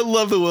great. I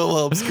love the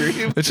Wilhelm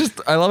scream. It's just,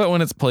 I love it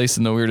when it's placed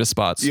in the weirdest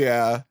spots.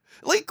 Yeah.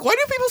 Like, why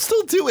do people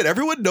still do it?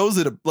 Everyone knows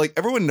it. Like,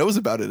 everyone knows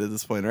about it at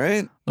this point,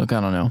 right? Look,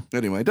 I don't know.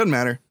 Anyway, it doesn't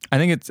matter. I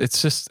think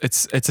it's just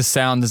a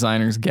sound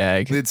designer's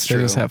gag. It's They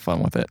true. just have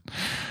fun with it.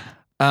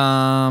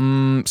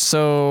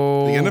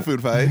 So they get in a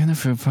food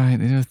fight.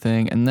 They do a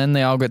thing, and then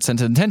they all get sent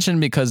to detention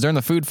because during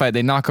the food fight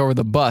they knock over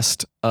the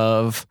bust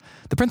of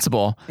the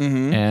principal,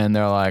 and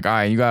they're like, "All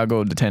right, you gotta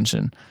go to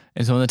detention."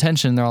 And so in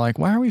detention, they're like,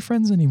 "Why aren't we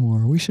friends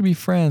anymore? We should be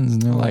friends."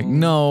 And they're like,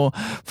 "No,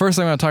 first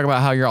I'm gonna talk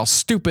about how you're all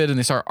stupid," and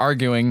they start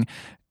arguing.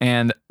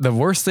 And the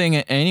worst thing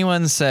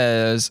anyone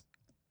says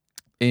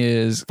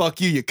is, "Fuck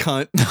you, you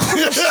cunt."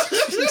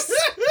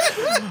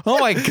 Oh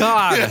my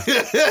God.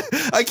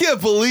 I can't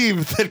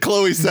believe that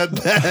Chloe said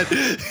that.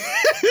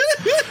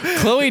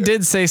 Chloe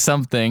did say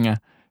something.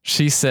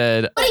 She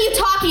said, "What are you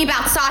talking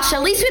about, Sasha?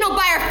 At least we don't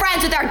buy our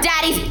friends with our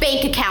daddy's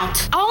bank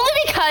account. Only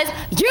because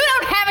you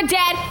don't have a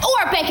dad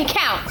or a bank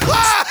account."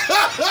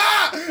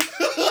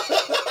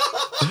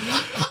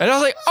 And I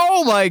was like,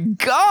 oh my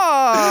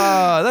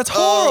God, that's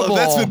horrible. Oh,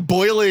 that's been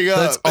boiling up.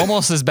 That's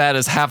almost as bad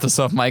as half the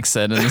stuff Mike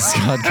said in this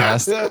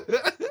podcast.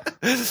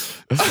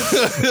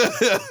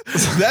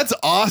 That's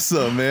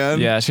awesome, man.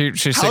 Yeah, she's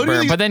sick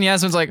burn. But then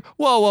Yasmin's like,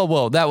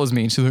 whoa, that was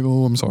me. She's like,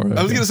 oh, I'm sorry.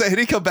 I was going to say, how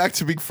do you come back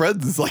to being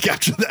friends like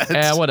after that?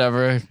 Yeah,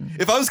 whatever.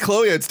 If I was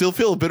Chloe, I'd still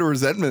feel a bit of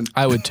resentment.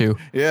 I would too.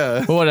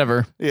 Yeah. But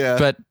whatever. Yeah.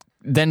 But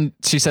then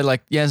she said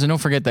like, Yasmin, don't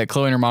forget that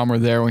Chloe and her mom were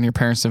there when your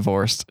parents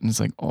divorced. And it's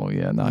like, oh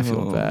yeah, now I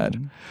feel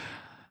bad.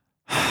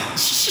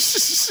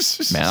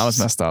 Man, I was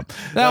messed up.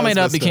 They all made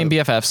up, became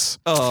BFFs.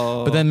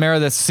 Oh. But then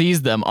Meredith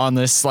sees them on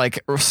this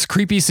like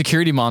creepy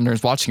security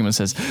monitors watching him and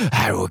says,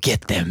 I will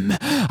get them.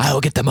 I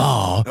will get them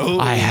all. Oh.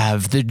 I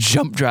have the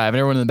jump drive. And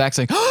everyone in the back's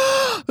like,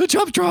 oh, the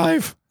jump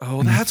drive.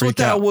 Oh, that's what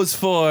that was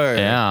for.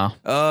 Yeah.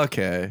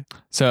 Okay.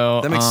 So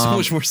that makes so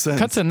much more sense.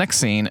 Cut to the next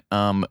scene.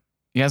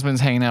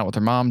 Yasmin's hanging out with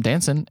her mom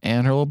dancing,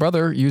 and her little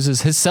brother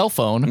uses his cell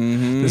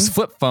phone, this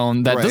flip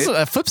phone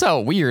that flips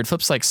out weird,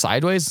 flips like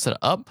sideways instead of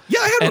up.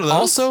 Yeah, I had one of those.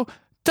 Also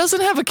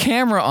doesn't have a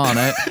camera on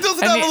it. It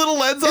doesn't have a little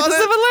lens on it. It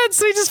doesn't have a lens,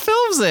 so he just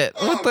films it.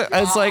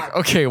 It's like,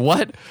 okay,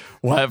 what?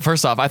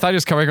 First off, I thought he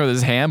was covering it with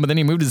his hand, but then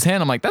he moved his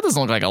hand. I'm like, that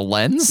doesn't look like a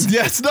lens.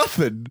 Yeah, it's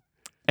nothing.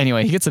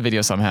 Anyway, he gets a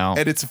video somehow.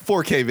 And it's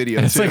 4K video,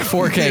 and it's like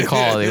 4K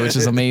quality, which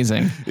is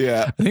amazing.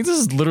 Yeah. I think this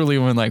is literally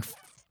when like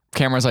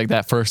cameras like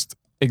that first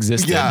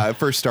existed. Yeah, it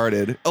first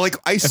started. Like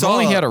if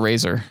only he had a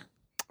Razor.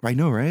 I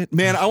know, right?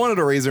 Man, I wanted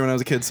a Razor when I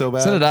was a kid so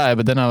bad. So did I,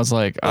 but then I was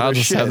like, I'll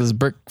just have this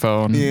brick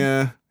phone.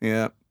 Yeah.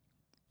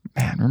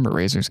 Man, remember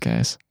Razors,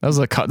 guys? That was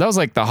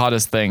like the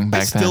hottest thing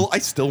back then. I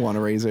still want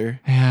a Razor.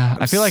 Yeah,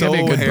 I feel like it'd be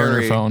a good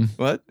burner phone.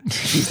 What?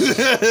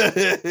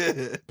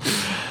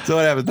 So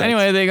what happened?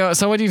 Anyway, they go.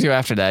 So what do you do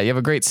after that? You have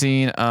a great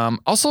scene.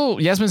 Also,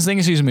 Yasmin's thing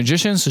is she's a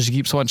magician, so she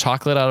keeps one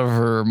chocolate out of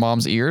her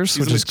mom's ears,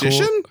 which is cool.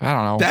 I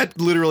don't know. That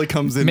literally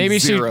comes in. Maybe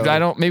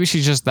zero. Maybe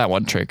she's just that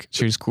one trick.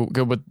 She's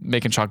good with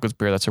making chocolates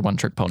beer. That's her one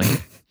trick pony.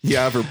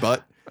 Yeah, of her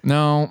butt.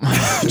 No,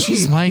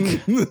 jeez,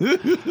 Mike.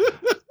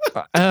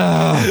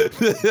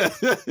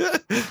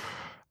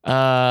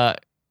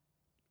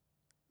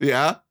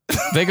 Yeah.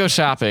 They go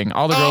shopping.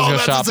 All the girls go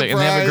shopping and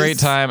they have a great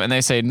time. And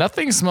they say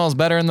nothing smells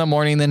better in the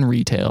morning than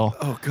retail.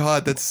 Oh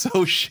God, that's so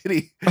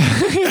shitty.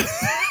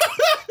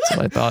 That's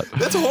what I thought.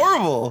 That's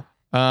horrible.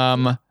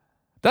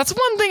 That's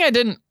one thing I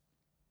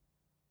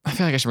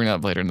feel like I should bring that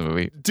up later in the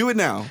movie. Do it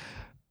now.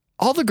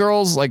 All the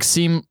girls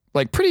seem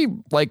pretty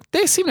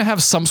they seem to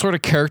have some sort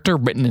of character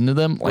written into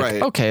them.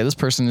 Like, okay, this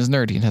person is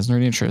nerdy and has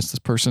nerdy interests. This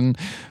person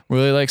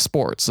really likes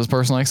sports. This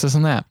person likes this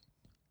and that.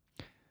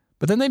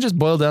 But then they just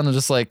boil down to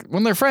just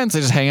when they're friends, they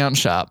just hang out and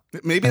shop.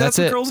 Maybe that's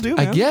what girls do,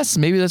 man. I guess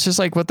maybe that's just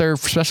what their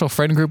special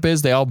friend group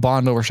is. They all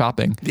bond over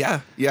shopping.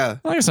 Yeah.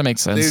 I guess that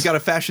makes sense. They've got a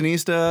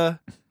fashionista.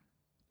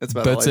 That's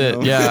about all I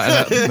know.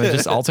 Yeah. They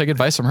just all take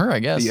advice from her, I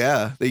guess.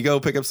 Yeah. They go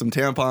pick up some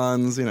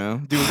tampons, do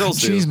what girls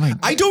do. Jeez,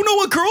 I don't know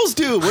what girls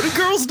do. What do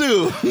girls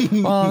do?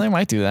 Well, they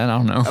might do that. I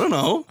don't know. I don't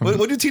know.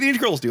 What do teenage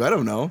girls do? I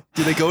don't know.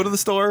 Do they go to the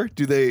store?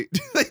 Do they go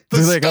to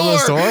the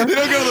store? They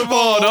don't go to the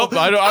mall. Oh, nope.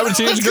 I'm a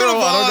teenage girl.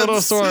 I don't go to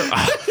the store.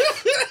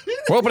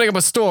 We're opening up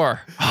a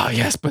store. Oh,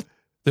 yes, but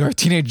there are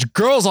teenage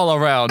girls all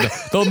around.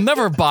 They'll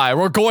never buy.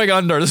 We're going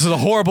under. This is a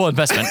horrible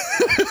investment.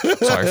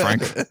 Sorry,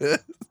 Frank.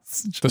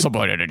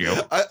 Disappointed in you.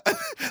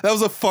 That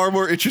was a far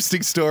more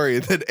interesting story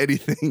than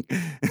anything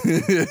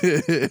in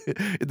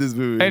this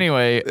movie.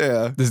 Anyway,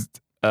 yeah. This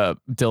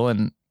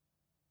Dylan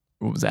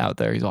was out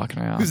there. He's walking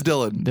around. Who's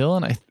Dylan?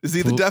 Dylan, is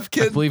he the deaf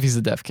kid? I believe he's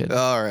the deaf kid.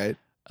 All right.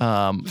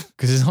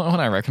 Because he's the only one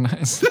I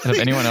recognize out of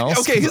anyone else.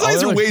 Okay, his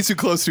eyes are way too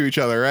close to each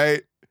other,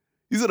 right?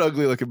 He's an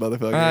ugly looking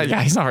motherfucker.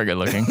 Yeah, he's not very good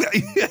looking.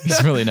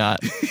 He's really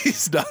not.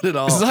 He's not at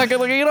all. He's not good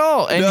looking at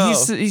all. And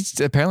he's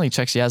apparently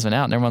checks Yasmin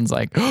out, and everyone's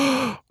like,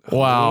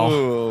 wow.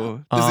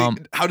 Ooh.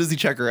 How does he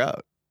check her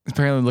out?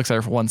 Apparently looks at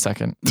her for 1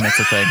 second. And that's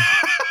the thing.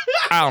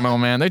 I don't know,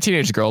 man. They're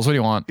teenage girls. What do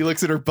you want? He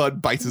looks at her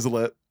butt, bites his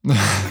lip.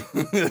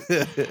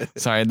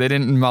 Sorry, they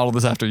didn't model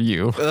this after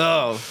you.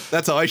 Oh,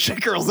 that's how I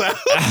check girls out.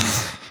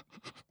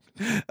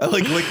 I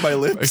lick my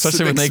lips.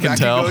 Especially when they can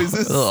tell.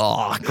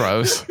 Oh,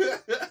 gross.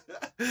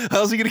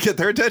 How's he going to get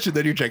their attention?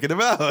 Then you're checking them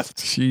out.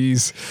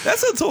 Jeez. That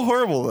sounds so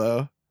horrible,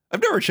 though.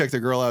 I've never checked a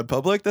girl out in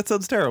public. That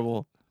sounds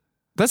terrible.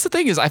 That's the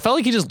thing is, I felt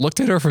like he just looked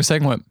at her for a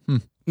second and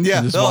went,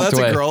 Yeah, that's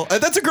away. A girl.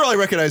 That's a girl I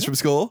recognize from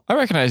school. I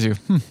recognize you.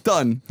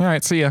 Done. All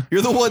right, see ya.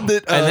 You're the one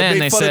that and then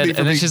made they fun said, of me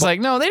and then she's like,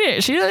 no, they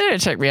didn't. She didn't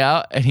check me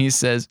out. And he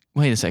says,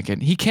 wait a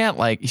second. He can't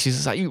she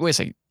says, wait a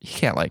second. He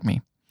can't like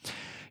me.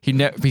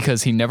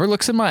 Because he never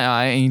looks in my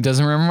eye and he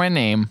doesn't remember my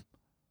name.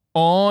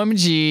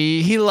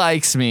 OMG, he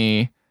likes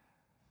me.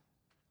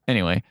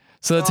 Anyway,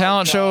 so the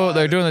talent show,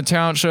 they're doing the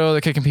talent show.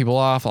 They're kicking people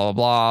off, blah,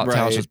 blah, blah. Right.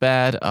 Talent show's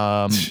bad.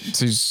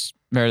 So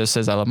Meredith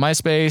says, I love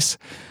MySpace.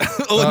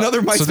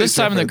 Another MySpace. So this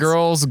time the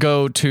girls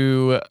go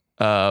to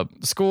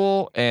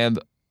school and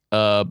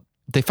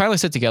they finally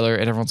sit together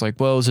and everyone's like,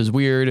 well, this is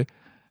weird.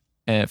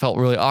 And it felt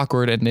really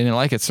awkward and they didn't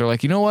like it. So they're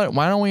like, you know what?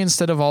 Why don't we,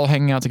 instead of all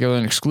hanging out together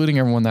and excluding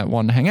everyone that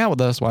wanted to hang out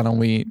with us, why don't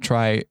we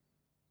try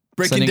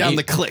breaking down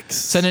the cliques?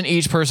 Sending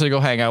each person to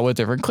go hang out with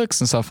different cliques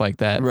and stuff like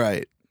that.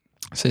 Right.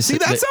 So see,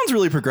 that sounds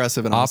really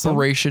progressive and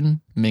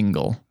Operation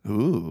Mingle.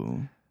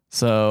 Ooh.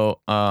 So,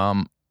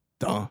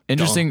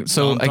 interesting.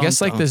 I guess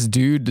this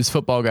dude, this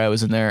football guy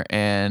was in there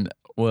and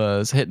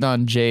was hitting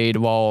on Jade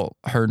while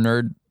her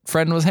nerd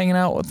friend was hanging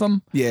out with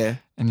them. Yeah.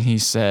 And he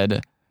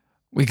said,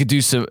 we could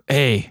do some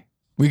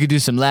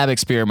lab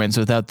experiments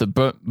without the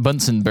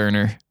Bunsen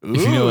burner,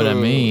 if you know what I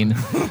mean.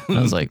 And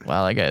I was like,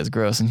 wow, that guy is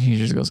gross. And he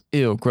just goes,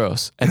 ew,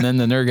 gross. And then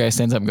the nerd guy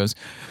stands up and goes,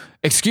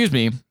 excuse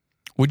me,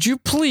 would you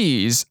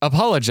please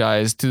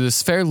apologize to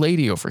this fair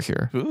lady over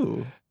here?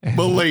 Ooh,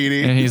 the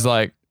lady. And he's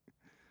like,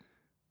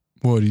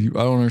 I don't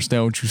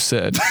understand what you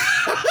said.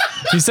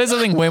 He said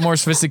something way more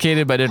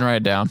sophisticated, but I didn't write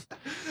it down.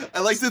 I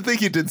like to think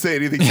he didn't say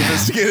anything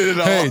sophisticated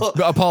at all.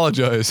 Hey,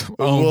 apologize. I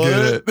don't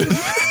get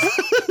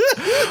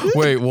it.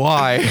 Wait,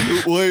 why?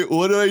 Wait,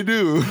 what did I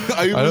do?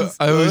 I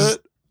was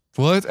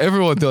what?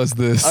 Everyone does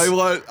this.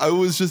 I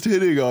was just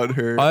hitting on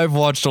her. I've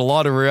watched a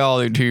lot of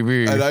reality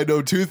TV. And I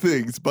know two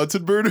things,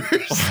 Bunsen burners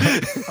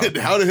and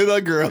how to hit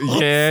on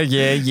girls.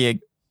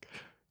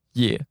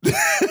 Yeah.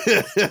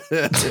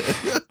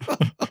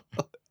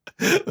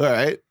 All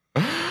right.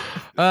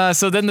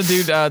 So then the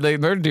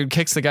nerd dude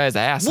kicks the guy's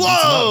ass.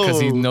 Whoa! Because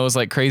he knows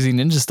crazy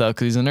ninja stuff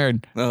because he's a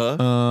nerd.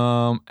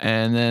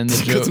 And then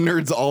because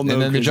nerds all know.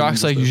 And then the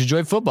jock's like, you should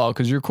join football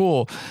because you're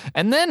cool.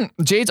 And then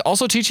Jade's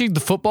also teaching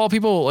the football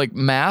people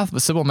math, the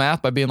simple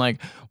math, by being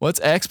like, what's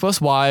X plus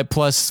Y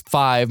plus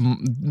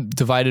 5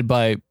 divided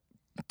by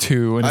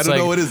 2? And I don't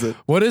know, what is it?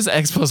 What is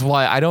X plus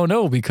Y? I don't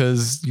know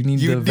because you need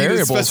the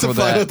variables for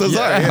that. What those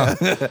are. Yeah.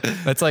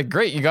 It's like,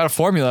 great, you got a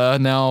formula.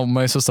 Now am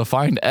I supposed to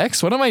find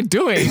X? What am I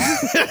doing?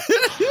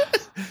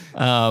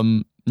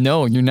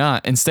 No, you're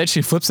not. Instead,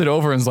 she flips it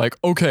over and is like,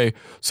 okay,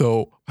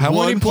 so how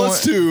many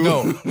plus 2?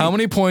 No, how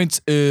many points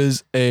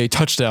is a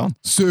touchdown?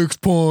 6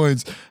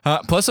 points.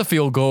 Plus a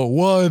field goal,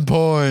 1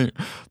 point.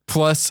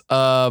 plus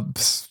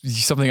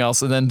something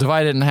else, and then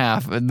divide it in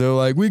half. And they're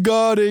like, we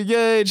got it,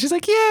 yay. And she's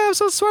like, yeah, I'm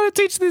so smart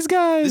to teach these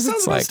guys. It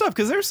sounds messed up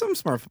because there's some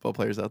smart football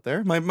players out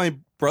there. My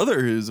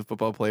brother, who's a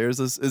football player, is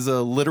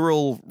a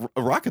literal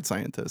rocket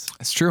scientist.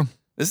 It's true.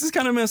 This is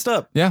kind of messed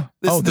up. Yeah.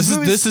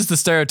 This is the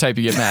stereotype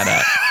you get mad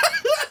at.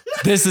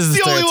 This is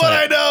the only one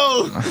I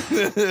know.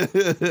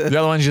 The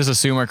other ones you just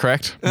assume are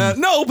correct.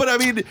 No, but I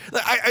mean,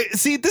 I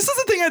see. This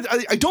is the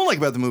thing I don't like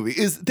about the movie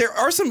is there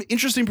are some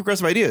interesting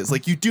progressive ideas.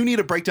 Like you do need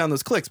to break down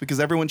those cliques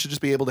because everyone should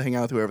just be able to hang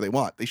out with whoever they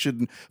want. They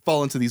shouldn't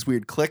fall into these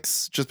weird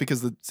cliques just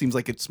because it seems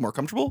like it's more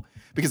comfortable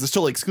because it's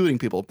still excluding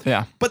people.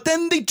 Yeah. But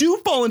then they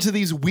do fall into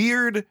these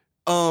weird.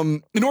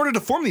 In order to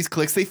form these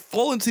cliques, they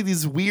fall into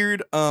these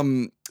weird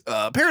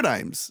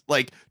paradigms.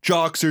 Like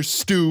jocks are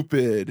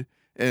stupid.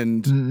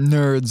 And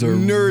nerds are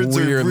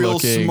real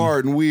looking.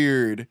 smart and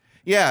weird.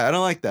 Yeah, I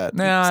don't like that.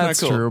 Nah, that's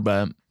cool. True,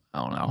 but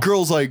I don't know.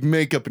 Girls like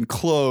makeup and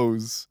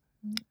clothes.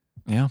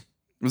 Yeah.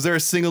 Was there a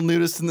single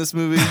nudist in this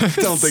movie?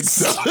 Don't think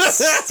so.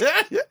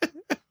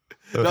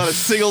 Not a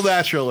single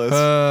naturalist.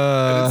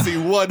 I didn't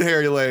see one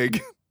hairy leg.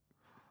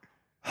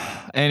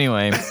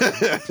 Anyway,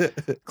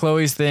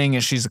 Chloe's thing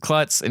is she's a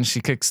klutz and she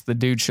kicks the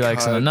dude she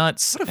likes in the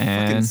nuts. What a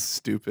fucking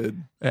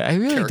stupid. I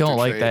really don't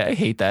like that. I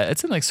hate that.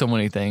 It's in like so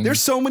many things. There's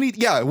so many.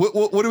 Yeah.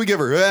 What do we give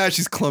her?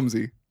 She's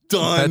clumsy.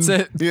 Done. That's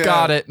it. Yeah.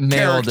 Got it.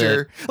 Nailed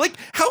it. Like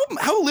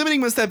how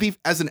limiting must that be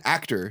as an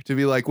actor to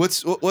be like,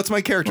 what's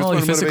my character? Well,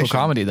 physical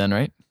comedy then,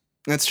 right?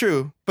 That's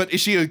true. But is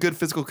she a good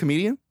physical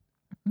comedian?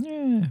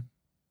 Yeah.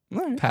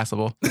 Right.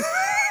 Passable.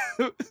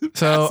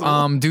 So,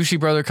 douchey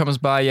brother comes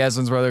by.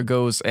 Yasmin's brother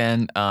goes,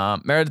 and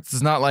Meredith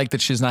does not like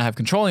that she does not have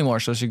control anymore.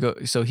 So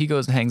he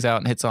goes and hangs out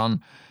and hits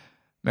on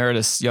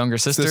Meredith's younger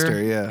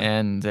sister. Yeah,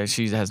 and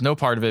she has no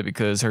part of it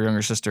because her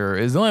younger sister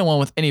is the only one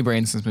with any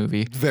brains in this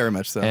movie. Very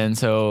much so. And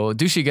so,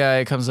 douchey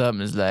guy comes up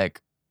and is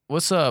like,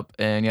 "What's up?"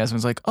 And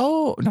Yasmin's like,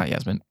 "Oh, not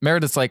Yasmin."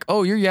 Meredith's like,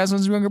 "Oh, you're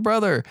Yasmin's younger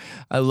brother.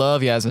 I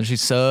love Yasmin.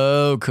 She's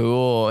so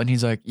cool." And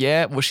he's like,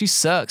 "Yeah, well, she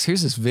sucks.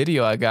 Here's this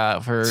video I got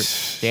of her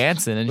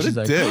dancing." And she's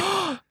like,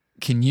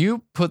 "Can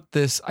you put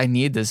this? I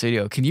need this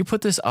video. Can you put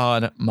this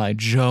on my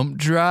jump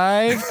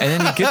drive?" And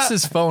then he gets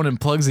his phone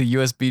and plugs a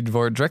USB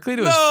port directly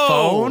to his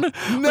phone. Which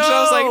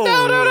I was like,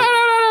 no,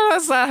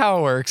 that's not how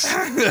it works.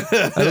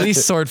 At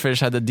least Swordfish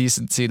had the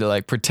decency to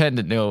like pretend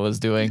it knew what it was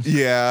doing.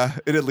 Yeah,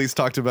 it at least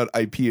talked about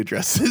IP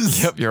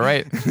addresses. Yep, you're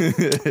right.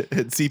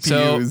 And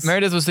CPUs. So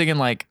Meredith was thinking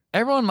like,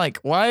 everyone like,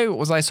 why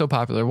was I so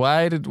popular?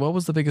 What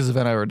was the biggest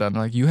event I ever done?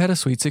 Like, you had a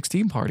Sweet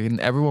 16 party and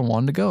everyone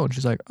wanted to go. And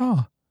she's like,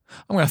 oh,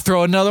 I'm going to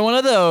throw another one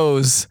of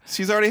those.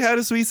 She's already had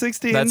a Sweet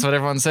 16. That's what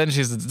everyone said.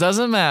 She said, it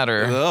doesn't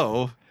matter.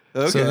 Oh,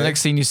 okay. So the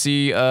next scene you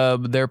see,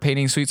 they're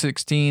painting Sweet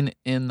 16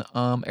 in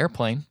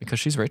airplane because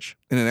she's rich.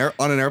 On an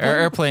airplane?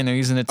 Airplane. They're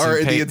using it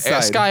to paint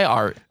sky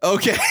art.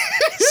 Okay.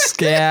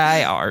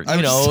 Sky art.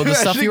 You know, the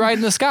stuff you ride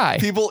in the sky.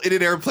 People in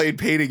an airplane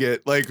painting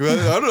it. Like, I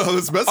don't know how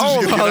this message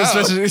is going to get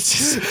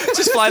out.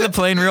 Just fly the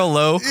plane real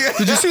low. Yeah.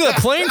 Did you see that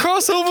plane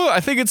crossover? I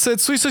think it said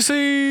Sweet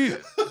 16.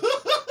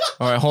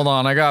 All right, hold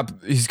on.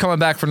 He's coming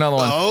back for another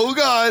one. Oh,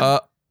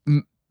 God.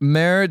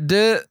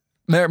 Meredith.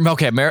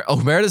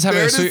 Meredith's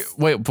having a sweet.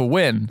 Wait, but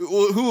when?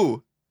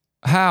 Who?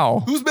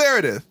 How? Who's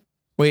Meredith?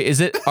 Wait,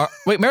 is it?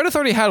 Wait, Meredith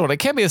already had one. It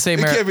can't be the same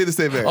Meredith. It can't be the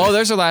same Meredith. Oh,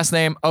 there's her last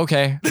name.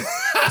 Okay.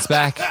 It's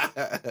back.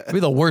 It'd be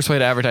the worst way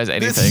to advertise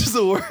anything. This is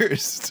the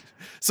worst.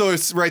 So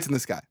it's Writes in the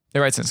Sky. It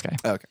Writes in the Sky.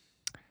 Okay.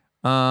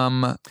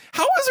 How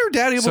is her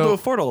dad able to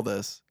afford all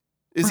this?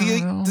 Does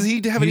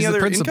he have any other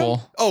principal.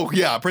 Income? Oh,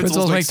 yeah.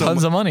 Principals make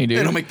tons of money, dude.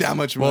 They don't make that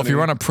much money. Well, if you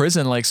run a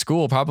prison like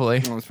school, probably.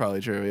 Well, that's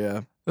probably true,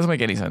 yeah. Doesn't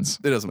make any sense.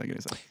 It doesn't make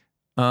any sense.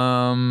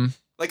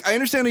 Like, I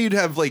understand that you'd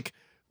have, like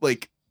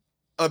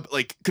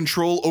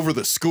control over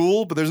the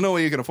school, but there's no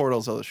way you can afford all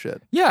this other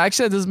shit. Yeah,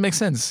 actually, that doesn't make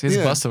sense. He's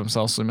a bust of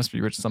himself, so he must be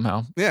rich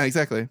somehow. Yeah,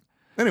 exactly.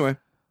 Anyway,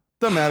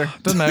 doesn't matter.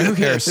 Doesn't matter. Who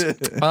cares?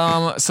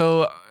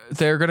 So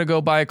they're gonna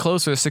go buy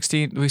clothes for the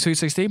Sweet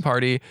 16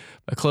 party.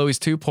 But Chloe's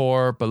too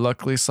poor, but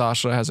luckily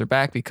Sasha has her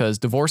back because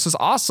divorce is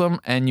awesome,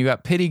 and you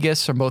got pity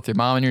gifts from both your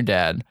mom and your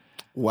dad.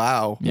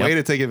 Wow. Yep. Way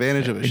to take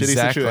advantage of a shitty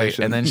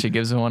situation. And then she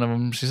gives him one of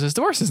them. She says,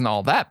 divorce isn't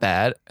all that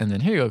bad. And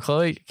then here you go,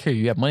 Chloe. Here,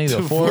 you have money to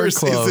afford clothes.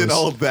 Divorce isn't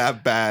all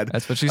that bad.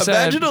 That's what she said.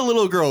 Imagine a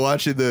little girl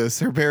watching this.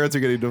 Her parents are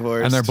getting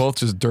divorced. And they're both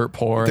just dirt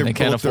poor. And they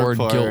can't afford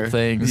guilt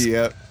things.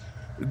 Yep.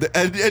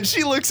 And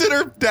she looks at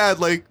her dad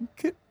like,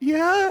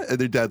 yeah. And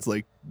their dad's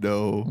like,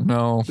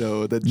 no.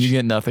 You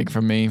get nothing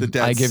from me.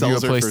 I give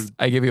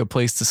you a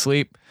place to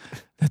sleep.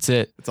 That's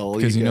it. That's all.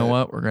 Because you know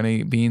what? We're gonna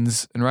eat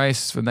beans and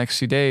rice for the next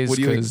few days. What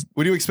do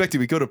you expect?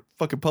 We go to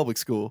fucking public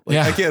school. Like,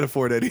 I can't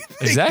afford anything.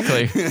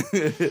 Exactly.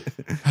 Because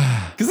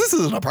this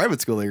isn't a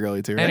private school they're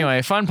going to. Right?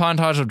 Anyway, fun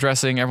montage of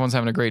dressing. Everyone's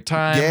having a great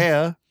time.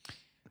 Yeah.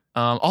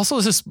 Also,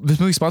 this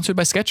movie sponsored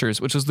by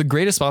Skechers, which was the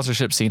greatest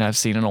sponsorship scene I've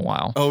seen in a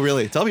while. Oh,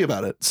 really? Tell me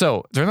about it.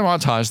 So during the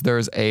montage,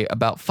 there's a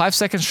about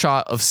 5-second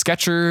shot of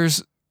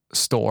Skechers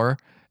store.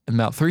 in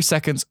about 3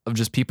 seconds of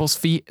just people's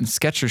feet and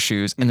Skechers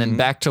shoes, and then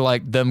back to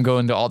like them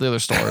going to all the other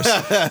stores.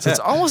 So it's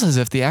almost as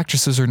if the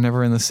actresses are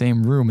never in the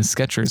same room as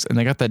Skechers, and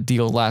they got that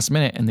deal last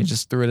minute, and they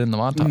just threw it in the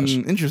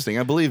montage. Interesting.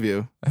 I believe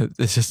you.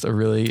 It's just a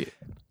really...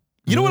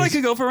 You know what I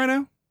could go for right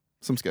now?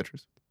 Some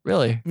Skechers.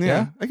 Really?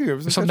 Yeah. I could go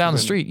for some down the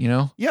street, you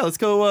know? Yeah, let's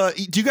go.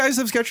 Do you guys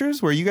have Skechers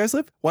where you guys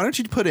live? Why don't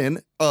you put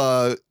in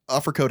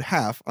offer code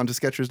HALF onto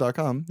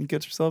Skechers.com and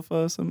get yourself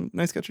some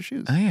nice Skechers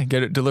shoes. Oh, yeah.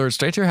 Get it delivered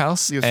straight to your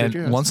house.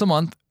 And once a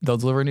month, they'll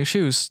deliver new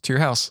shoes to your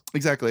house.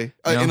 Exactly.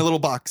 In a little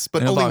box.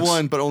 But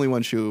only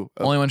one shoe.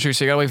 Only one shoe.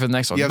 So you got to wait for the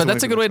next one. But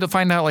that's a good way to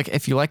find out like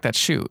if you like that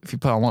shoe. If you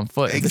put on one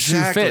foot, if the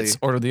shoe fits,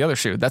 order the other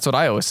shoe. That's what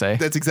I always say.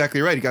 That's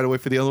exactly right. You got to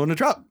wait for the other one to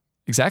drop.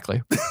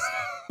 Exactly.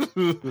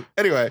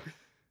 Anyway.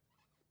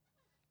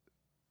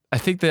 I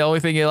think the only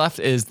thing you left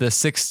is the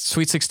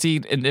Sweet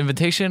 16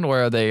 invitation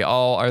where they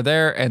all are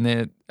there, and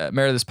then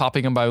Meredith's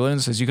popping them by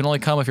balloons. Says you can only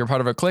come if you're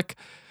part of a clique.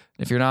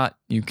 If you're not,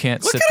 you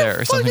can't sit there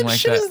or something like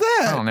that. Is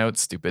that. I don't know.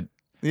 It's stupid.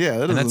 Yeah,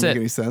 that doesn't make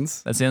any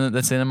sense. That's the end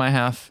of my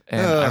half,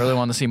 and I really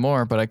wanted to see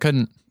more, but I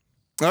couldn't.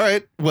 All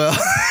right. Well,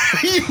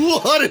 you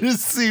wanted to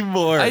see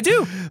more. I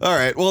do. All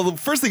right. Well, the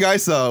first thing I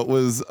saw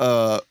was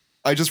I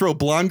just wrote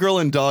blonde girl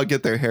and dog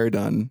get their hair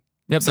done.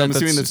 Yep, so I'm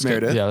assuming that's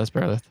Meredith. Yeah, that's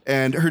Meredith.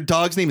 And her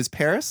dog's name is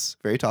Paris.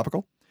 Very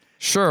topical.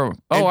 Sure.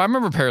 Oh, I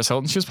remember Paris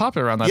Hilton. She was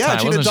popular around that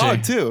time, wasn't she? Yeah, she had a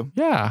dog too.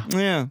 Yeah.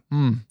 Yeah.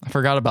 I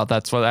forgot about that.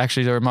 That's what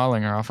actually they were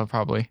modeling her off of,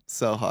 probably.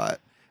 So hot.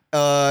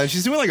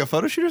 She's doing like a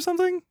photo shoot or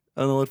something?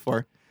 I don't know what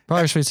for.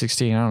 Probably Sweet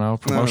 16. I don't know.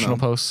 Promotional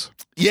posts.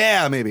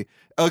 Yeah, maybe.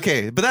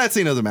 Okay, but that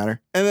scene doesn't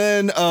matter. And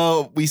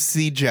then we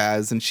see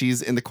Jazz, and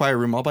she's in the choir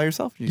room all by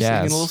herself. She's singing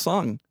a little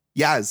song.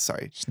 Yaz,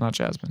 sorry. She's not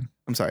Jasmine.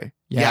 I'm sorry.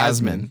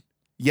 Yasmin.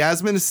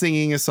 Yasmin is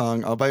singing a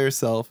song all by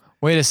herself.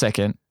 Wait a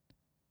second.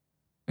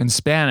 In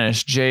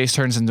Spanish, J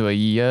turns into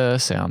a y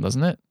sound,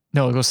 doesn't it?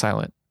 No, it goes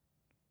silent.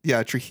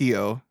 Yeah,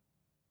 Trujillo.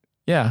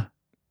 Yeah.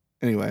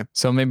 Anyway.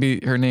 So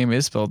maybe her name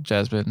is spelled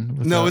Jasmine.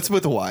 No, it's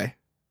with a Y.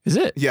 Is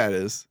it? Yeah, it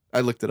is.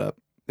 I looked it up.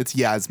 It's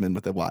Yasmin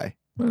with a Y.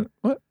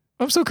 What?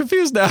 I'm so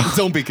confused now.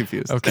 Don't be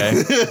confused.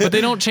 Okay. But they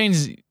don't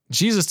change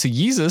Jesus to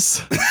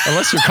Yeezus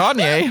unless you're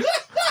Kanye.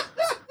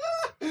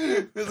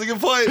 That's a good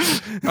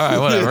point. All right,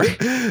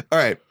 whatever. All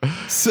right.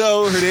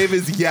 So her name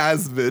is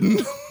Yasmin.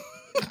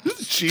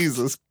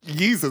 Jesus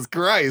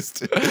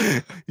Christ.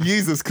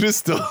 Jesus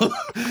Christo.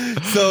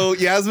 So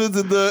Yasmin's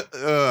in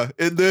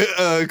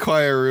the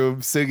choir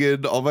room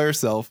singing all by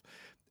herself.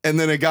 And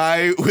then a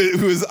guy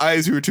whose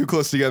eyes were too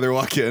close together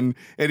walk in,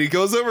 and he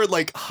goes over and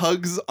like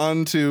hugs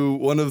onto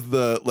one of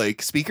the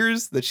like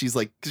speakers that she's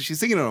like, because she's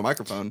singing on a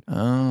microphone.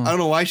 Oh. I don't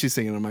know why she's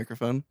singing on a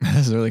microphone.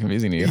 This is really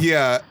confusing to you.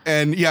 Yeah.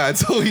 And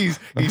so he's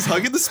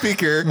hugging the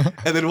speaker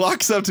and then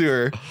walks up to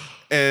her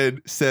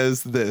and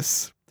says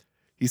this.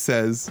 He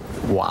says,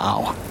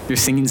 "Wow, your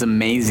singing's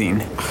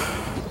amazing."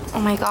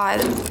 Oh my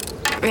God.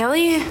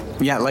 Really?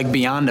 Yeah, like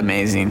beyond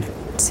amazing.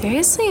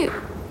 Seriously?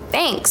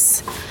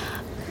 Thanks.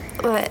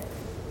 But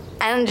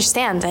I don't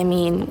understand. I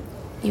mean,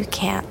 you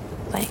can't,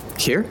 like...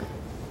 Hear?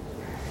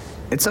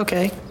 It's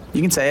okay.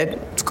 You can say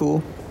it. It's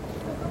cool.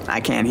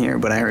 I can't hear,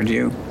 but I heard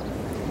you.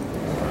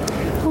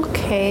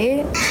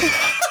 Okay.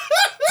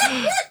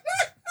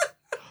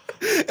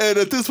 And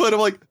at this point, I'm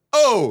like,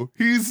 oh,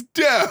 he's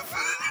deaf.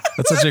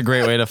 That's such a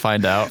great way to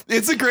find out.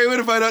 It's a great way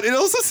to find out. It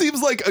also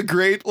seems like a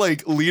great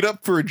like lead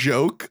up for a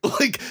joke.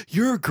 Like,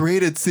 you're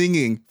great at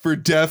singing for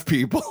deaf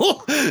people.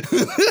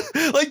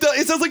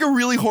 It sounds like a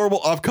really horrible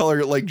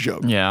off-color like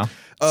joke. Yeah.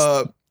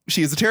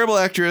 She is a terrible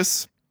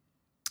actress.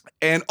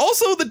 And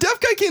also the deaf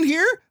guy can't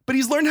hear, but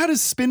he's learned how to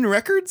spin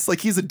records.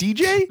 Like he's a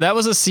DJ. That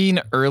was a scene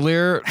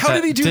earlier. How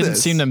did he do didn't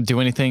this? seem to do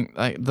anything.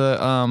 Like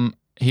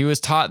he was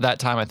taught that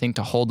time, I think,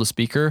 to hold the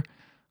speaker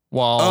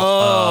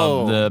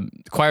while the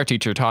choir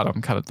teacher taught him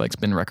kind of like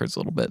spin records a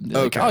little bit.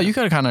 Like, oh, you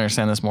gotta kind of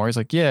understand this more. He's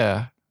like,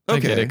 yeah, I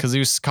get it, because he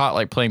was caught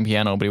like playing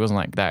piano, but he wasn't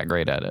like that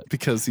great at it.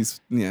 Because he's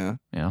yeah.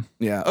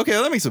 Okay,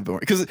 that makes it boring.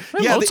 Because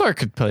Mozart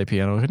could play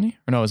piano, couldn't he?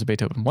 Or no, it was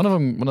Beethoven. One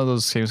of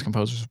those famous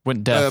composers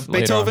went deaf.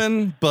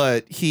 Beethoven,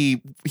 but he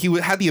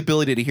had the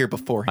ability to hear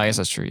beforehand. I guess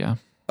that's true. Yeah.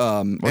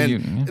 And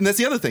that's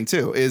the other thing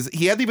too, is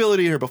he had the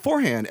ability to hear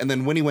beforehand, and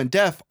then when he went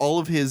deaf, all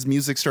of his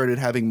music started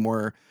having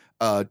more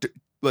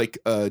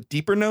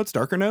deeper notes,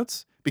 darker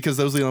notes, because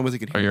those are the only ones he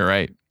could hear. Oh, you're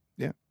right.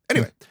 Yeah.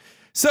 Anyway,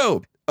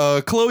 so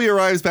Chloe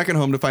arrives back at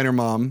home to find her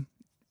mom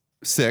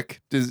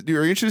sick. Are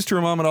you introduced to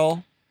her mom at all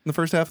in the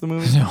first half of the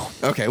movie? No.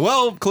 Okay.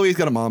 Well, Chloe's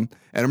got a mom,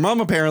 and her mom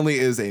apparently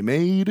is a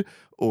maid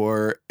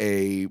or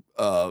a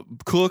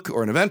cook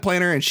or an event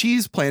planner, and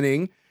she's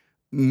planning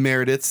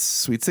Meredith's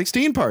Sweet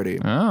 16 party.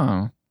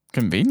 Oh,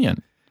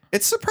 convenient.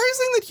 It's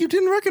surprising that you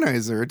didn't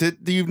recognize her.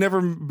 You've never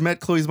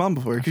met Chloe's mom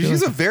before, because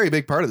she's a very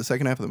big part of the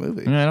second half of the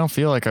movie. Yeah, I don't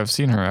feel like I've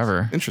seen her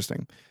ever.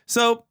 Interesting.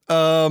 So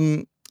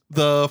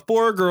the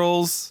four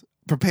girls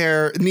but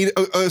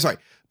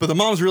the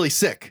mom's really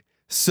sick.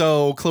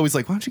 So Chloe's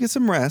like, why don't you get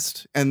some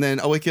rest, and then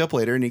I'll wake you up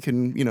later and you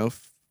can,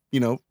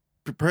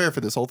 prepare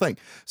for this whole thing.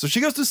 So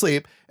she goes to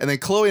sleep, and then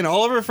Chloe and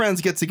all of her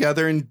friends get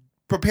together and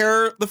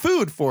prepare the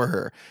food for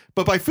her.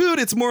 But by food,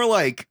 it's more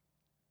like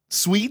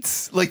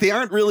sweets. Like they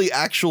aren't really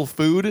actual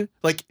food.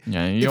 Like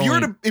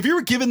if you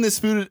were given this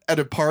food at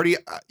a party,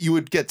 you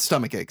would get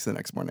stomach aches the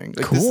next morning.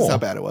 Like this is how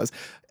bad it was.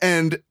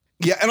 And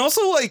yeah, and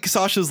also like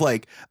Sasha's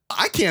like,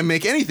 I can't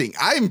make anything.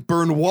 I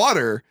burn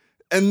water.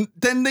 And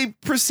then they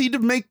proceed to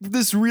make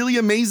this really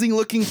amazing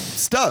looking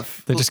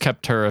stuff. They just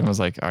kept her and was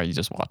like, all right, you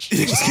just watch.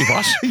 Just keep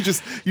watching.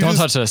 you don't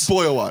touch this.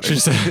 Boil water.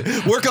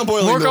 Work on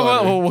boiling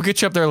water. We'll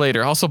get you up there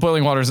later. Also,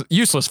 boiling water is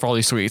useless for all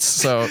these sweets.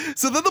 So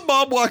then the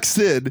mom walks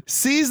in,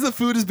 sees the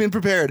food has been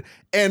prepared,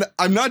 and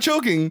I'm not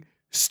joking,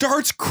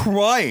 starts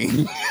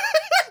crying.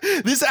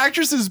 This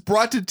actress is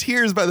brought to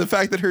tears by the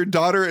fact that her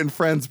daughter and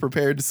friends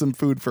prepared some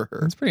food for her.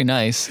 That's pretty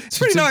nice. It's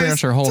pretty nice. Pretty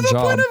much her whole to the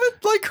job. point of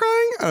it, like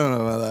crying? I don't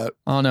know about that.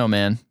 Oh, no,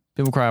 man.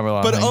 People cry over a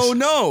lot of things. But oh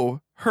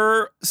no,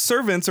 her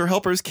servants or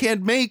helpers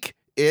can't make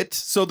it,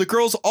 so the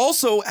girls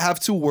also have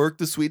to work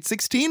the Sweet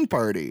 16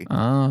 party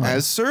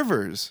as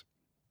servers.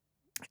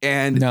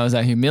 And now, is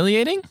that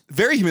humiliating?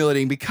 Very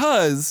humiliating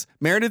because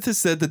Meredith has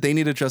said that they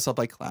need to dress up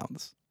like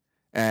clowns.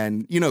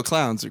 And you know,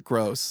 clowns are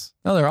gross.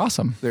 No, they're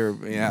awesome. They're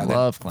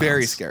love clowns.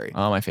 Very scary.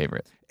 Oh, my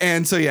favorite.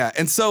 And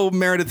so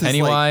Meredith is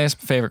Pennywise,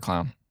 favorite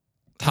clown.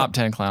 Top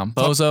 10 clown.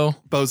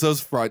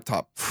 Bozo's right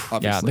top,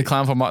 obviously. Yeah, the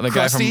clown from the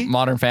guy from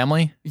Modern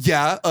Family.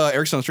 Yeah,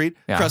 Eric Stone Street.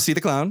 Yeah. Krusty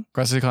the Clown.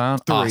 Krusty the Clown.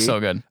 3. Oh,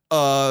 so good.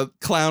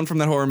 Clown from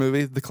that horror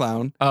movie, The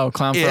Clown. Oh,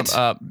 Clown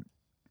from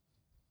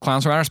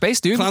Clowns from Outer Space,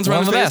 dude. Clowns from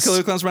Outer Space.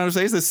 Killer Clowns from Outer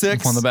Space. The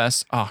 6. One of the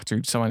best. Oh,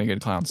 dude, so many good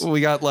clowns. We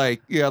got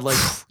like you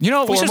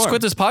know, we should just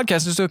quit this podcast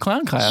and just do a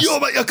clown cast.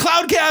 A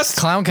clown cast.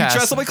 Clown cast. We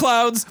dress up like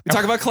clowns. We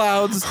talk about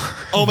clouds.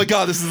 Oh my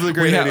god, this is a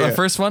great idea. The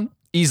first one.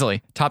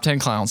 Easily. Top 10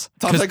 clowns.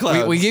 Top 10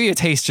 clowns. We give you a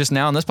taste just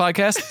now on this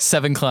podcast.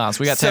 7 clowns.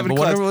 We got 10. 7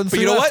 clowns. But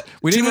you know what?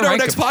 We didn't Tune even into our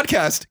next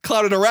podcast,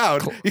 Cloud It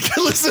Around. You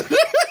can listen to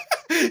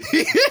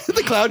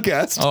the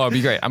Cloudcast. Oh, it'd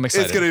be great. I'm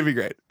excited. It's going to be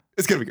great.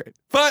 It's going to be great.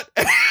 But,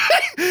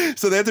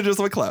 so they have to dress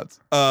up like clowns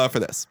for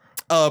this.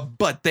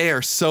 But they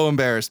are so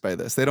embarrassed by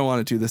this. They don't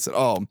want to do this at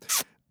all.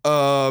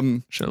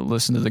 Should have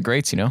listened to the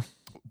greats, you know?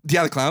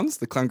 Yeah, the clowns.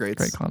 The clown greats.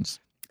 Great clowns.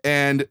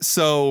 And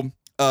so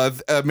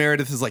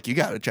Meredith is like, you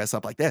got to dress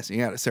up like this. You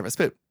got to serve us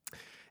food.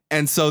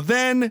 And so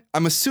then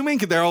I'm assuming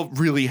they're all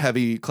really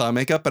heavy clown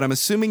makeup, but I'm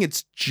assuming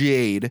it's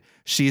Jade.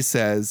 She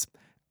says,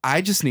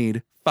 I just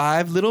need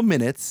 5 little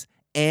minutes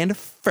and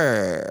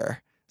fur.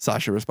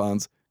 Sasha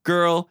responds,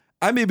 girl,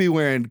 I may be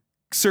wearing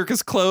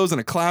circus clothes and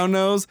a clown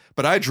nose,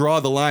 but I draw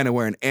the line of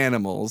wearing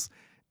animals.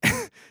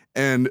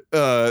 And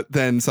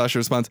then Sasha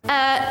responds,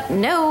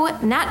 no,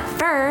 not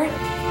fur.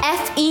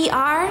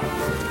 F-E-R.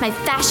 My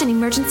fashion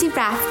emergency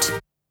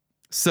raft.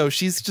 So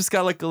she's just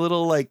got like a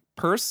little like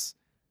purse.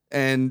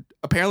 And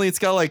apparently it's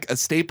got like a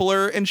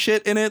stapler and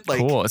shit in it. Like,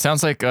 cool. It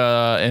sounds like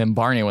in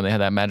Barney when they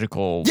had that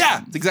magical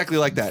exactly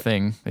like that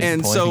thing.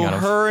 And so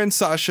her and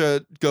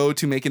Sasha go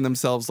to making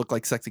themselves look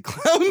like sexy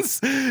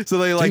clowns. So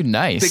they like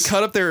they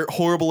cut up their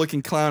horrible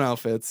looking clown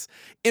outfits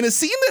in a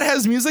scene that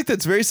has music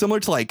that's very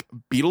similar to like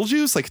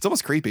Beetlejuice. Like it's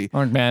almost creepy.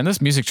 Oh, man,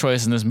 this music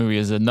choice in this movie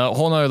is a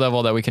whole nother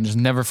level that we can just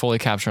never fully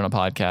capture on a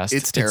podcast.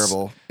 It's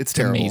terrible. It's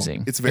terrible.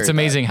 Amazing. It's very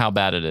amazing how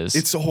bad it is.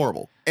 It's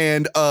horrible.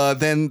 And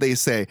then they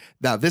say,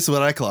 now this is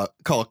what I call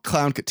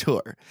clown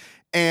couture.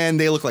 And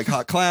they look like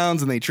hot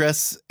clowns and they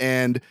dress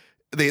and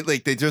they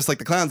dress like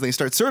the clowns and they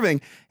start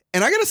serving.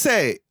 And I gotta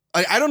say,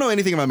 I don't know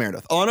anything about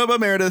Meredith. All I know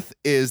about Meredith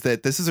is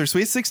that this is her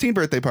sweet 16th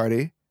birthday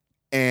party.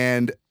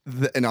 And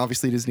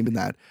obviously it isn't even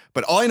that.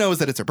 But all I know is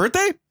that it's her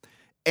birthday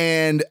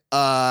and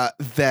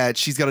that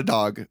she's got a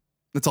dog.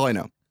 That's all I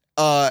know.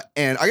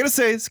 And I gotta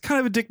say, it's kind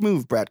of a dick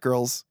move, Brat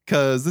girls,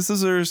 because this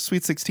is her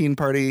sweet 16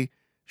 party.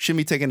 Shouldn't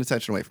be taking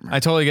attention away from her. I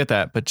totally get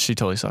that, but she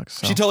totally sucks.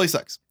 So. She totally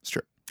sucks. It's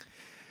true.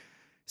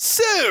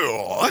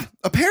 So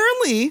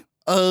apparently,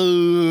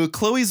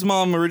 Chloe's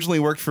mom originally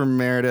worked for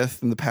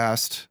Meredith in the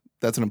past.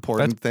 That's an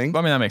important thing.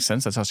 I mean, that makes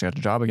sense. That's how she got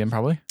the job again,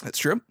 probably. That's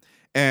true.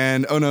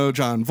 And oh no,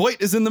 John Voight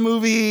is in the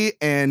movie,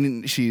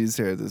 and she's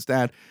Meredith's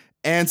dad.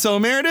 And so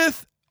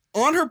Meredith,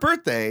 on her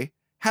birthday,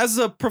 has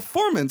a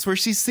performance where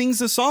she sings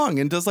a song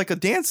and does like a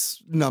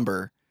dance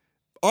number.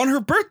 On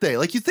her birthday,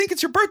 like you think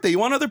it's your birthday, you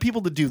want other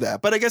people to do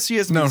that, but I guess she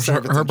has no.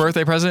 Her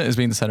birthday present is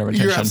being the center of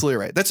attention. You're absolutely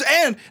right.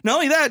 And not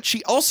only that,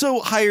 she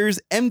also hires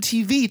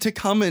MTV to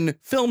come and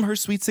film her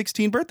Sweet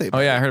 16 birthday. Oh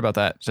yeah, I heard about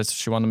that.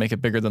 She wanted to make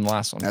it bigger than the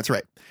last one. That's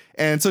right.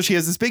 And so she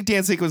has this big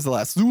dance sequence that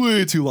lasts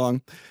way too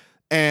long.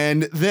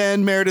 And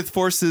then Meredith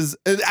forces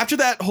after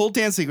that whole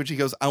dance sequence, she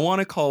goes, "I want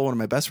to call one of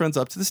my best friends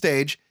up to the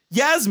stage,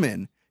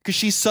 Yasmin." Because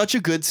she's such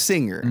a good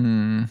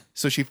singer.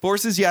 So she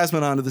forces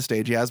Yasmin onto the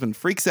stage. Yasmin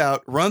freaks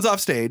out, runs off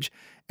stage.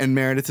 And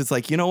Meredith is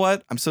like, you know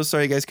what? I'm so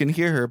sorry you guys couldn't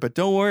hear her, but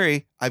don't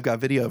worry. I've got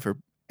video of her.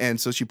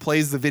 And so she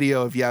plays the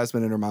video of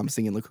Yasmin and her mom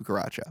singing La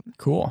Cucaracha.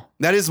 Cool.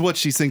 That is what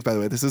she sings, by the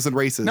way. This isn't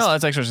racist. No,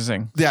 that's actually what she's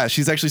singing. Yeah,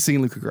 she's actually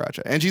singing La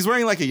Cucaracha. And she's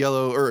wearing like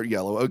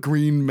a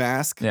green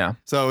mask. Yeah.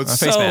 So it's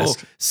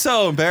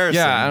so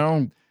embarrassing. Yeah,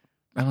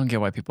 I don't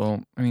get why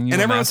people. I mean, and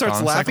everyone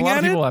starts laughing at it. A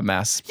lot of people have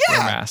masks.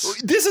 Yeah,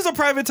 this is a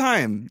private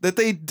time that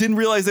they didn't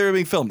realize they were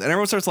being filmed, and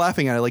everyone starts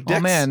laughing at it like dicks.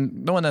 Oh man,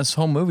 no one has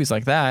home movies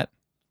like that.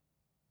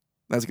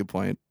 That's a good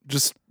point.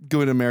 Just go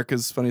into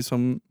America's Funniest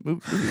Home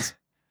Movies.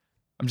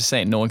 I'm just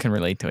saying, no one can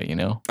relate to it, you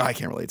know? I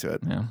can't relate to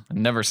it. Yeah. I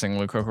never sing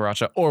La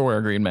Cucaracha or wear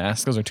a green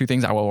mask. Those are two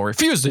things I will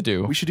refuse to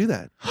do. We should do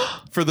that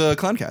for the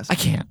Clowncast. I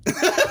can't.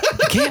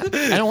 I can't.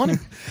 I don't want to.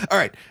 All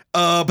right.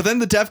 But then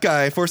the deaf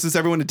guy forces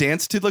everyone to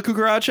dance to La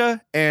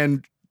Cucaracha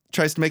and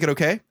tries to make it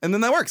okay. And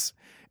then that works.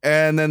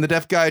 And then the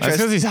deaf guy That's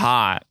because he's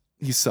hot.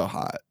 He's so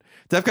hot.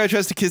 Deaf guy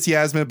tries to kiss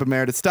Yasmin, but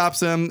Meredith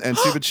stops him and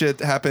stupid shit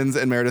happens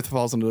and Meredith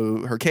falls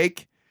into her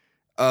cake.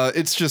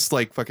 It's just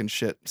like fucking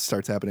shit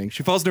starts happening.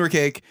 She falls into her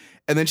cake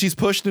and then she's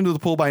pushed into the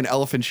pool by an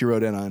elephant she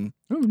rode in on.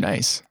 Ooh,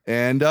 nice.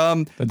 And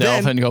did the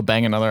elephant go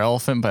bang another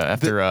elephant? But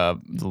after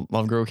the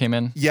Love Guru came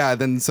in, yeah,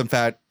 then some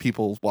fat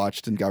people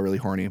watched and got really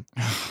horny.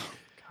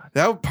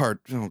 That part,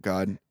 oh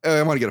God,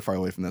 I want to get as far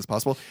away from that as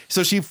possible.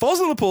 So she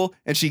falls into the pool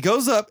and she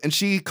goes up and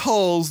she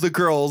calls the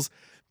girls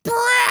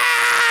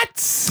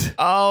Bratz.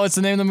 Oh, it's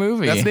the name of the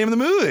movie. That's the name of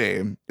the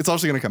movie. It's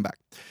also going to come back.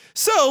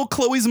 So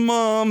Chloe's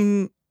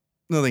mom,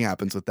 nothing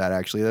happens with that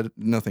actually.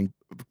 Nothing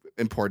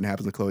important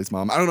happens with Chloe's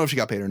mom. I don't know if she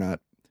got paid or not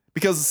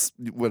because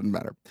it wouldn't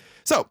matter.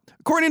 So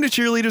according to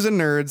cheerleaders and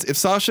nerds, if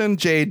Sasha and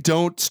Jade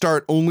don't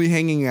start only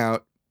hanging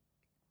out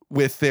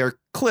with their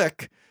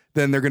clique,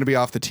 then they're going to be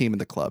off the team in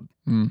the club.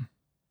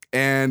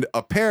 And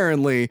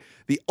apparently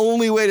the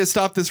only way to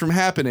stop this from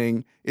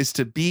happening is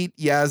to beat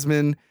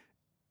Yasmin.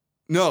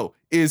 No,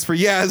 is for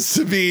Yaz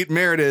to beat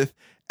Meredith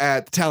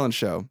at the talent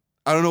show.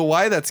 I don't know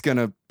why that's going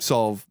to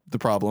solve the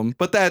problem,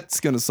 but that's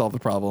going to solve the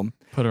problem.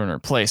 Put her in her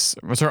place.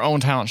 It's her own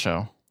talent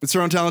show. It's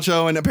her own talent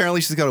show. And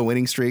apparently she's got a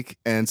winning streak.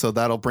 And so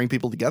that'll bring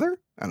people together.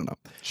 I don't know.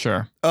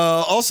 Sure.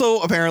 Also,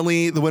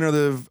 apparently the winner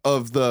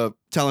of the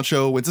talent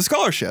show wins a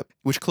scholarship,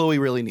 which Chloe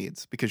really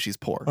needs because she's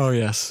poor. Oh,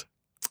 yes.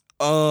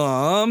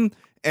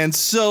 And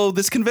so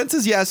this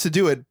convinces Yaz to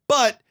do it,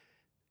 but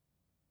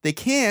they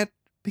can't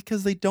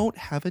because they don't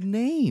have a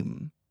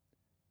name.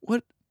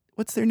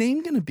 What's their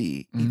name going to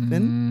be,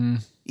 Ethan?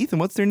 Ethan,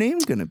 what's their name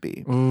going to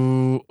be?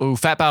 Ooh,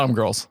 Fat Bottom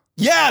Girls.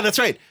 Yeah, that's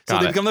right. So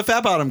Got they it. become the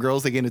Fat Bottom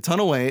Girls. They gain a ton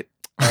of weight.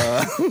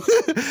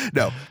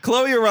 No.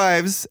 Chloe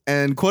arrives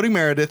and, quoting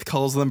Meredith,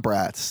 calls them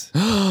Bratz.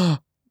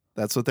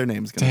 That's what their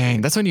name's going to be.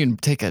 Dang, that's when you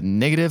take a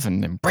negative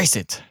and embrace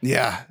it.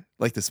 Yeah,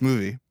 like this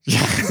movie.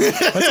 Yeah,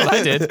 that's what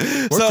I did.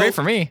 Worked great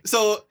for me.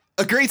 So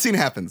a great scene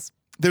happens.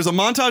 There's a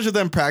montage of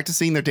them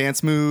practicing their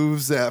dance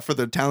moves for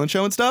the talent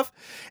show and stuff.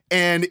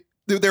 And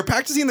they're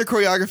practicing their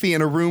choreography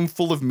in a room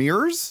full of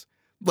mirrors,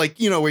 like,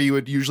 you know, where you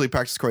would usually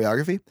practice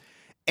choreography.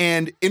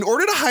 And in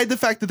order to hide the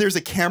fact that there's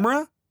a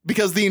camera,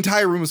 because the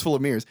entire room is full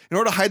of mirrors, in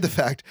order to hide the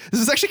fact, this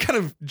is actually kind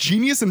of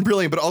genius and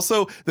brilliant, but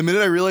also the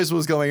minute I realized what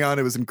was going on,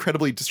 it was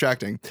incredibly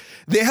distracting.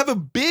 They have a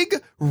big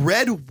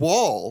red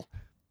wall.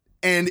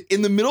 And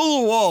in the middle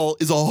of the wall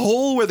is a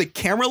hole where the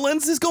camera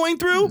lens is going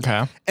through.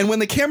 Okay. And when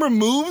the camera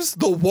moves,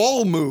 the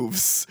wall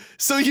moves.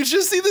 So you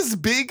just see this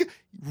big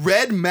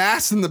red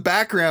mass in the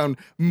background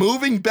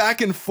moving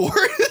back and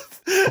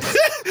forth.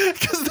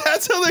 Because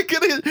that's how they're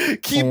going to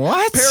keep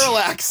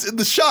parallax in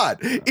the shot.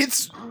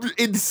 It's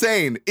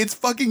insane. It's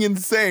fucking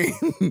insane.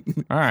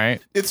 All right.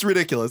 It's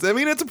ridiculous. I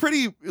mean, it's a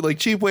pretty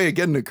cheap way of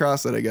getting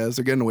across it, I guess,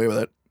 or getting away with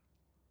it.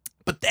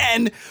 But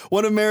then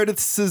one of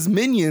Meredith's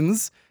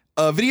minions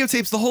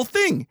videotapes the whole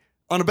thing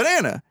on a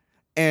banana.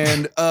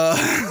 And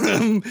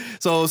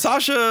so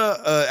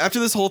Sasha, after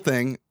this whole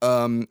thing,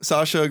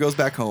 Sasha goes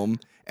back home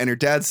and her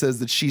dad says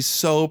that she's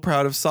so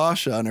proud of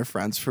Sasha and her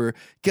friends for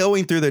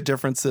going through their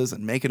differences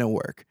and making it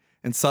work.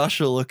 And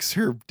Sasha looks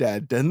her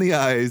dad dead in the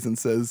eyes and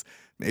says,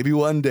 maybe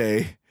one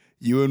day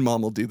you and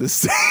mom will do the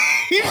same.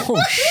 Oh,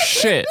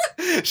 shit.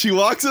 She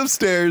walks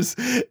upstairs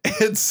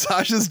and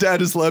Sasha's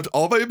dad is left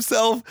all by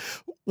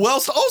himself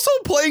whilst also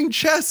playing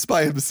chess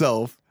by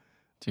himself.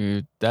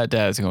 Dude, that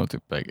dad's going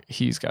through,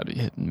 he's got to be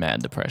hitting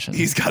mad depression.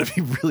 He's got to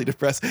be really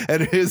depressed.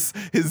 And his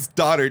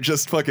daughter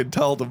just fucking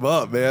told him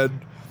up,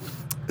 man.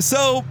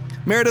 So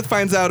Meredith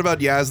finds out about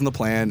Yaz and the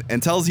plan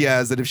and tells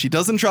Yaz that if she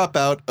doesn't drop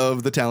out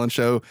of the talent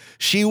show,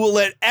 she will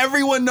let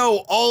everyone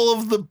know all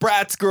of the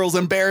Bratz girls'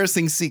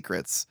 embarrassing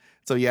secrets.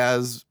 So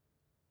Yaz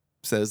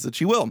says that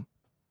she will.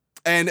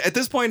 And at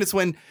this point, it's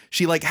when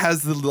she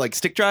has the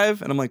stick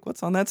drive. And I'm like,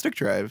 what's on that stick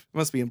drive? It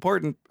must be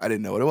important. I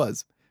didn't know what it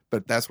was.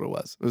 But that's what it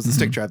was. It was the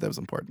stick drive that was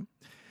important.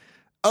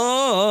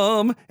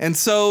 And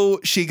so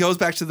she goes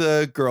back to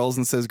the girls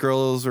and says,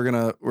 girls, we're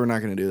not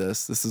gonna do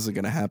this. This isn't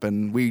gonna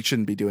happen. We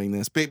shouldn't be doing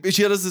this. But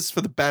she does this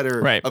for the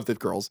better of the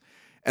girls.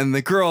 And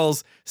the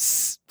girls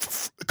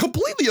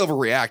completely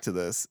overreact to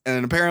this.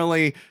 And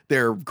apparently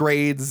their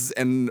grades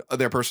and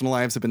their personal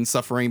lives have been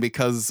suffering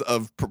because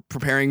of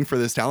preparing for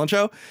this talent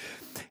show.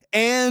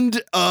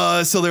 And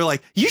so they're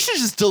like, you should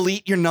just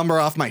delete your number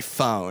off my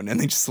phone. And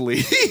they just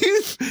leave.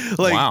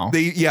 Wow.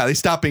 They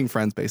stop being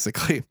friends,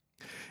 basically.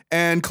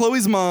 And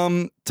Chloe's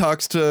mom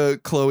talks to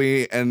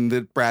Chloe and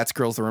the Bratz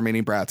girls, the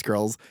remaining Bratz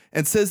girls,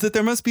 and says that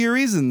there must be a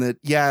reason that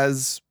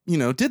Yaz,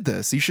 did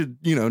this. You should,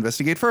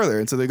 investigate further.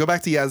 And so they go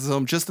back to Yaz's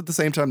home just at the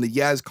same time that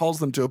Yaz calls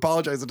them to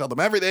apologize and tell them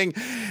everything.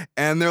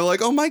 And they're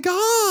like, oh my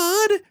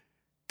God,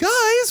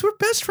 guys, we're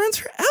best friends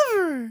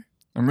forever.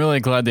 I'm really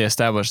glad they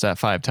established that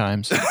 5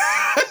 times.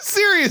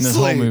 Seriously. In this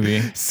whole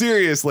movie.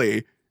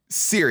 Seriously.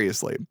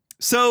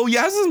 So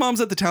Yaz's mom's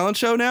at the talent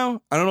show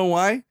now. I don't know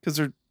why, because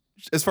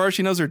as far as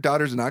she knows, her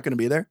daughters are not going to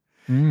be there.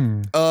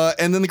 And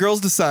then the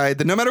girls decide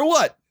that no matter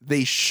what,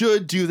 they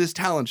should do this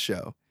talent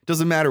show.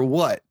 Doesn't matter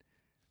what.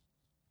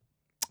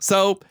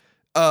 So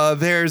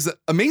there's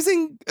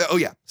amazing.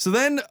 So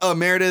then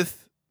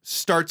Meredith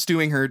starts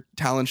doing her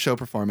talent show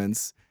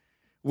performance,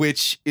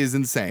 which is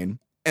insane.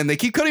 And they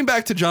keep cutting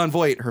back to John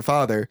Voight, her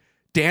father,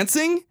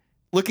 dancing,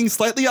 looking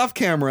slightly off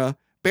camera,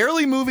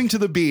 barely moving to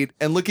the beat,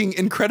 and looking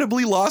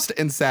incredibly lost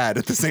and sad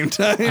at the same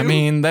time. I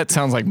mean, that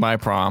sounds like my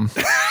prom.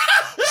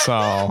 So,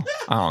 I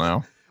don't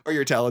know. Or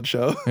your talent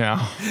show.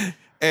 Yeah.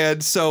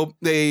 And so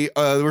they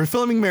were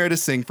filming Meredith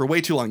sing for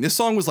way too long. This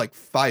song was like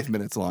 5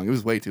 minutes long. It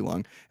was way too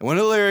long. And one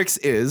of the lyrics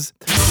is,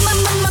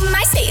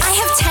 MySpace. I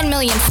have 10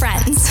 million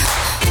friends.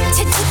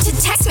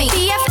 Text me.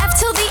 BFF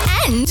till the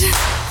end.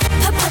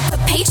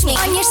 Page me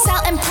on your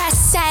cell and press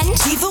send.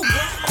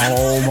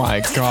 Oh my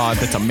God,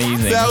 that's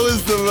amazing. that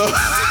was the most.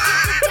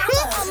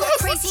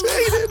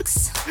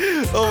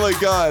 Oh my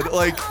God.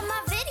 Like,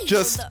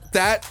 just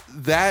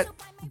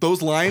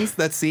those lines,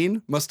 that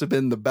scene must have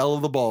been the belle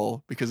of the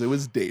ball because it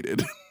was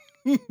dated.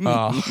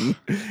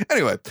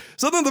 Anyway,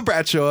 so then the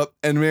Bratz show up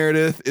and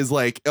Meredith is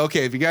like,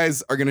 okay, if you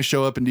guys are going to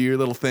show up and do your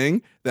little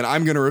thing, then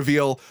I'm going to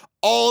reveal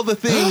all the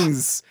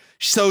things.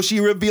 So she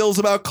reveals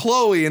about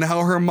Chloe and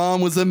how her mom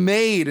was a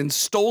maid and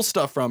stole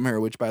stuff from her,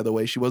 which, by the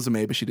way, she was a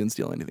maid, but she didn't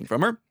steal anything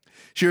from her.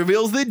 She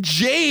reveals that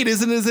Jade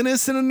isn't as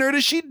innocent a nerd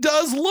as she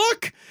does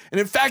look. And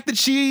in fact, that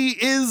she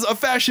is a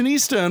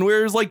fashionista and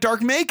wears like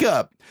dark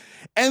makeup.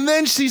 And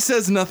then she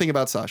says nothing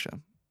about Sasha.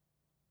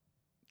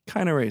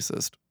 Kind of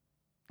racist.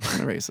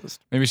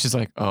 Maybe she's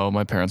like, oh,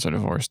 my parents are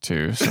divorced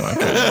too. So I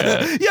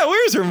can't Yeah,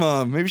 where's her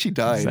mom? Maybe she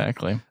died.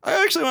 Exactly.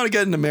 I actually want to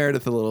get into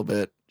Meredith a little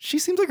bit. She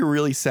seems like a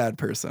really sad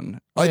person.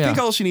 I think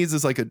all she needs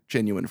is like a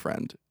genuine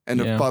friend and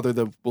a father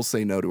that will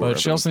say no to her. But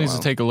she also needs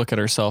to take a look at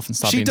herself and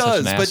stop being such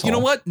an asshole. But you know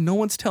what? No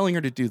one's telling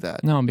her to do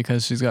that. No,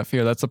 because she's got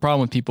fear. That's the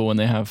problem with people when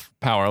they have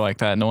power like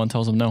that. No one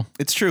tells them no.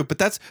 It's true.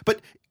 But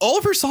all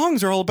of her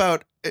songs are all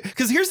about,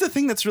 because here's the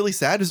thing that's really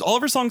sad is all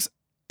of her songs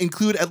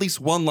include at least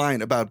one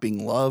line about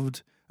being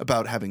loved,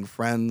 about having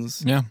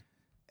friends. Yeah.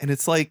 And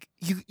it's like,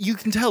 you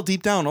can tell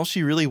deep down, all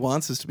she really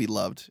wants is to be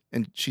loved.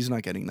 And she's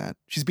not getting that.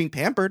 She's being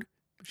pampered.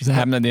 Does that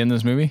happen at the end of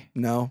this movie?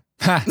 No.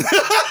 Of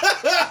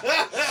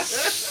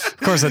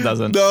course it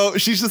doesn't. No,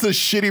 she's just a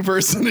shitty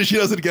person and she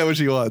doesn't get what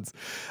she wants.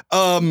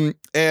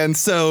 And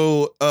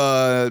so,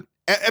 but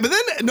then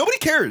nobody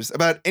cares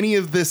about any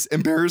of this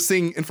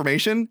embarrassing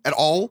information at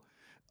all.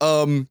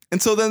 And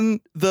so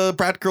then the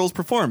Brat girls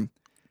perform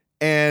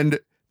and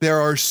there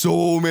are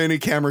so many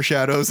camera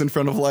shadows in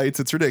front of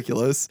lights. It's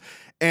ridiculous.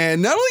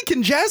 And not only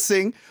can Jazz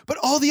sing, but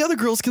all the other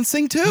girls can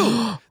sing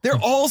too. They're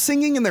all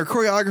singing and their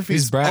choreography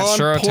These brats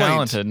sure are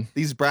talented.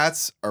 These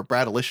brats are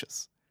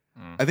Bratalicious.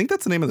 I think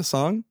that's the name of the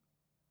song.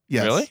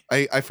 Yes. Really?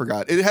 I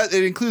forgot. It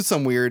includes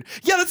some weird.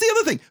 Yeah, that's the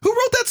other thing. Who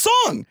wrote that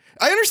song?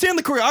 I understand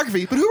the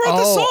choreography, but who wrote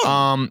the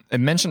song? It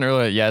mentioned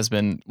earlier that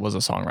Yasmin was a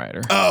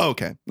songwriter. Oh,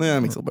 okay. Yeah,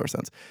 that makes a little more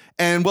sense.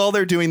 And while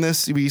they're doing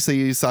this, we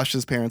see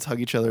Sasha's parents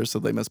hug each other, so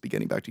they must be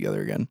getting back together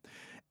again.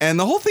 And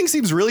the whole thing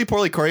seems really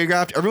poorly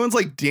choreographed. Everyone's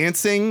like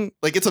dancing.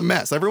 Like it's a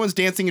mess. Everyone's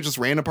dancing at just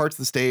random parts of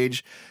the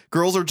stage.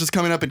 Girls are just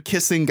coming up and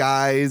kissing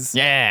guys.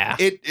 Yeah.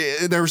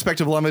 Their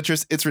respective love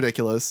interests. It's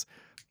ridiculous.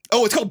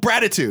 Oh, it's called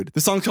Bratitude.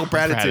 The song's called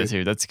Bratitude.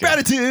 Gratitude. That's good.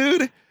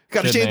 Gratitude.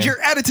 Gotta Good change name.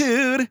 your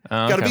attitude.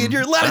 Gotta be in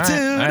your latitude.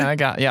 All right. I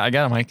got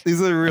it, Mike.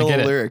 These are real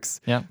lyrics.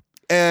 Yeah.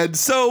 And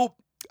so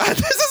this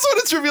is what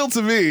it's revealed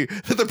to me,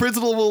 that the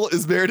principal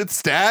is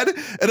Meredith's dad.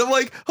 And I'm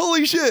like,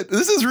 holy shit,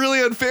 this is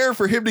really unfair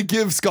for him to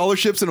give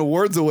scholarships and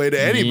awards away to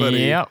anybody.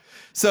 Yep.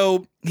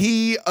 So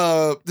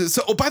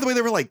by the way,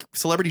 there were like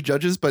celebrity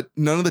judges, but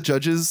none of the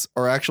judges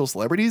are actual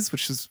celebrities,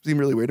 which seemed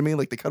really weird to me.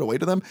 Like they cut away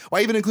to them.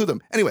 Why even include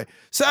them? Anyway,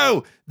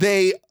 so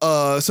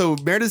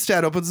Meredith's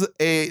dad opens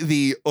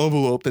the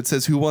envelope that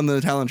says who won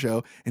the talent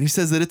show, and he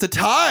says that it's a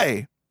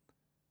tie.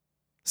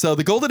 So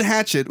the golden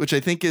hatchet, which I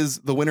think is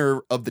the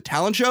winner of the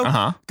talent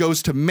show,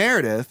 goes to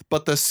Meredith,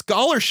 but the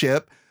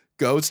scholarship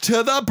goes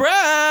to the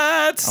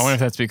Bratz. I wonder if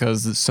that's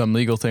because some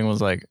legal thing was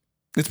like,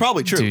 it's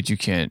probably true. Dude, you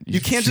can't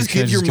just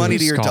give your money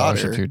to your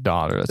daughter. To your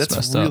daughter.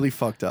 That's really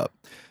fucked up.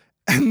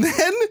 And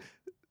then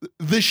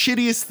the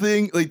shittiest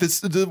thing, like this,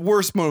 the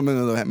worst moment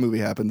of the movie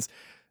happens.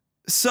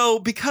 So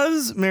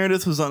because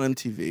Meredith was on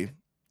MTV,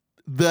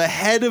 the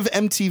head of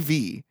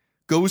MTV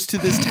goes to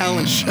this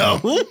talent show.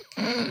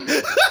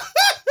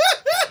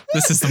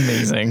 This is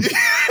amazing.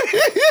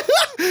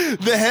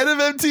 The head of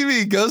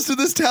MTV goes to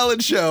this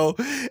talent show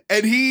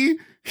and he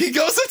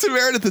goes up to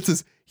Meredith and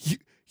says,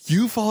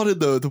 you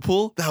followed the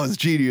pool? That was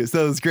genius.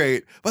 That was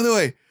great. By the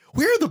way,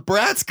 where are the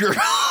Bratz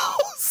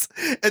girls?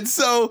 And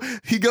so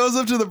he goes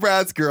up to the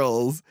Bratz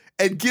girls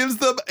and gives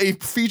them a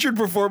featured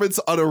performance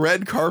on a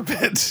red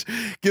carpet,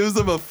 gives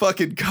them a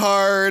fucking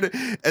card,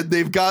 and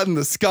they've gotten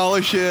the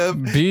scholarship.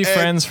 Be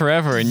friends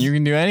forever, and you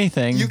can do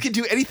anything. You can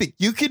do anything.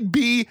 You could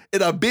be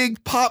in a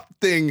big pop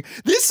thing.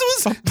 This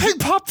was a big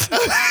pop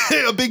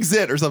a big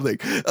zit or something.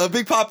 A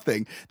big pop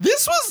thing.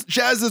 This was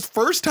Jazz's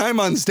first time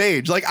on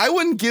stage. Like, I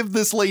wouldn't give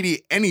this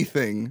lady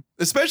anything,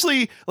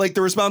 especially like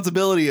the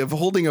responsibility of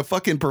holding a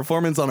fucking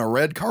performance on a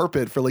red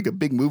carpet for like a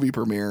big movie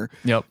premiere.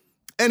 Yep.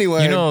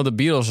 Anyway, you know, the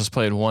Beatles just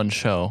played one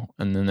show,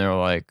 and then they were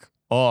like,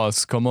 "Oh,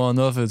 it's come on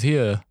off it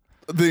here."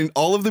 Then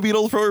all of the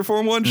Beatles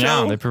performed one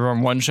show. Yeah, they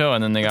performed one show,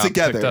 and then they got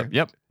together. picked up.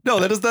 Yep. No,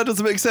 that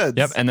doesn't make sense.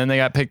 Yep. And then they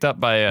got picked up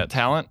by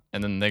talent,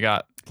 and then they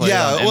got played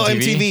on MTV. Well,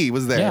 MTV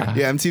was there.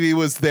 Yeah, MTV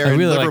was there. I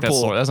really in like that Liverpool.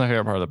 story. That's my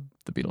favorite part of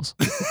the Beatles.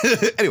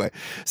 Anyway,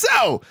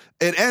 so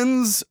it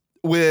ends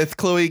with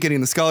Chloe getting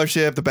the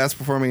scholarship, Bratz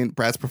performing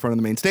on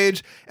the main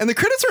stage, and the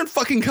credits are in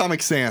fucking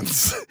Comic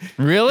Sans.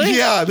 Really?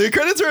 Yeah, the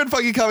credits are in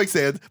fucking Comic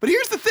Sans. But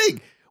here's the thing.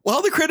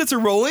 While the credits are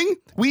rolling,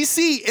 we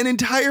see an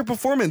entire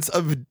performance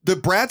of the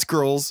Bratz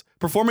girls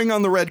performing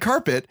on the red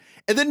carpet,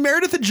 and then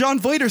Meredith and John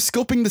Voight are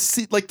scoping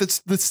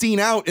the scene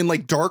out in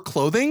like dark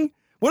clothing.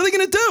 What are they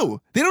gonna do?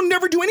 They don't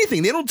never do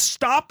anything. They don't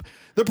stop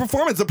the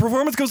performance. The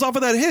performance goes off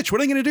without a hitch. What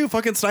are they gonna do?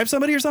 Fucking snipe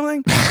somebody or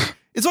something?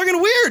 It's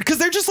fucking weird because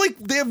they're just like,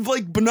 they have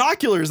like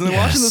binoculars and they're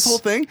watching this whole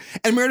thing.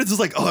 And Meredith is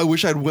like, "Oh, I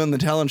wish I'd won the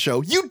talent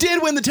show." You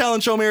did win the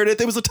talent show, Meredith.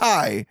 It was a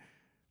tie.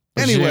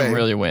 But anyway, she didn't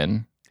really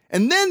win.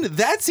 And then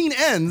that scene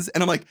ends,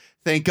 and I'm like,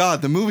 thank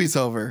God the movie's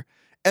over.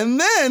 And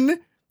then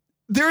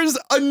there's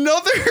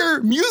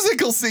another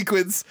musical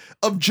sequence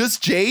of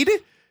just Jade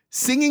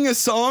singing a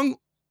song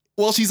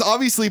while she's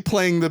obviously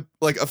playing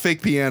a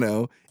fake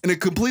piano in a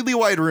completely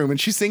white room, and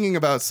she's singing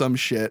about some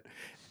shit.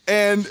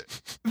 And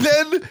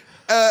then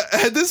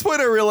at this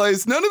point, I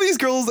realized none of these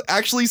girls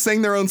actually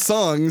sang their own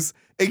songs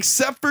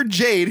except for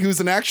Jade, who's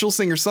an actual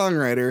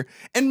singer-songwriter,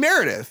 and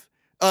Meredith.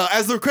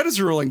 As the credits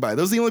are rolling by,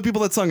 those are the only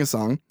people that sung a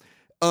song.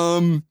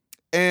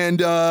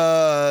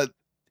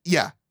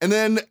 Yeah. And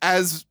then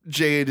as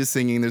Jade is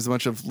singing, there's a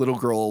bunch of little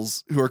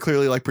girls who are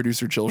clearly like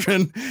producer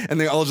children, and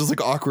they all just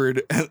look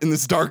awkward in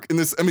this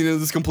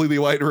completely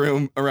white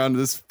room around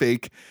this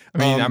fake.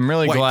 I'm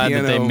really glad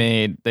piano.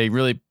 that they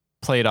really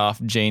played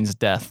off Jane's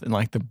death in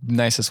like the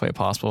nicest way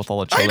possible with all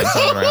the children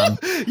running around.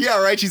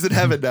 Yeah, right. She's in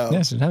heaven now. Yeah,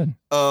 she's in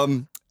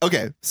heaven.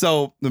 Okay.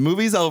 So the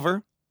movie's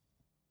over.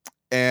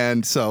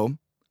 And so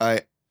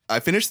I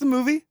finished the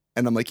movie,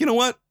 and I'm like, you know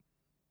what?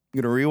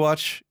 I'm going to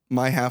rewatch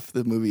my half of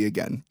the movie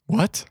again.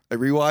 What? I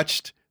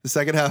rewatched the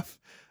second half.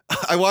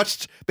 I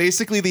watched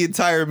basically the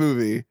entire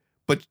movie,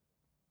 but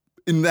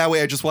in that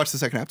way, I just watched the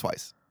second half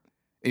twice.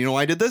 And you know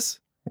why I did this?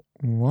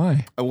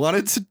 Why? I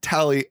wanted to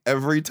tally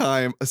every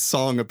time a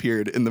song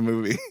appeared in the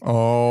movie.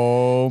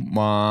 Oh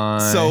my.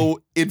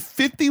 So in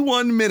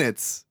 51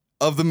 minutes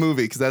of the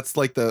movie, because that's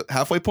like the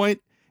halfway point,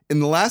 in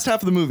the last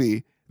half of the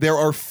movie, there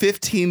are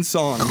 15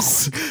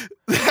 songs.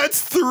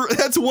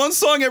 That's one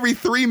song every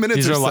 3 minutes.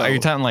 These or are so. Are you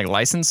talking like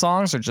licensed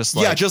songs or just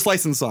like? Yeah, just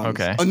licensed songs.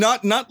 Okay.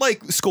 Not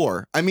like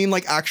score. I mean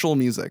like actual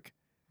music.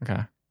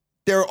 Okay.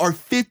 There are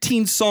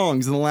 15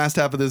 songs in the last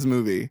half of this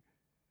movie.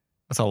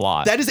 That's a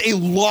lot. That is a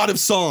lot of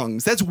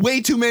songs. That's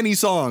way too many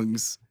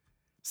songs.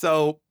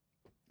 So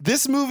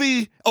this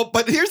movie. Oh,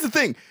 but here's the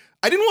thing.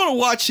 I didn't want to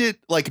watch it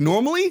like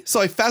normally, so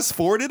I fast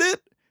forwarded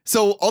it.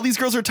 So all these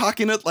girls are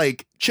talking at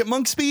like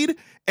chipmunk speed,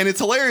 and it's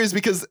hilarious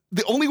because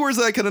the only words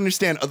that I could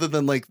understand other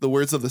than like the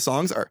words of the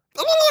songs are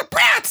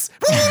Bratz,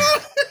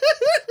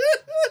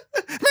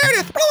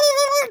 Meredith,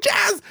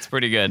 Jazz. It's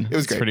pretty good. It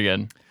was great. It's pretty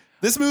good.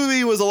 This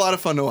movie was a lot of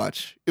fun to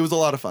watch. It was a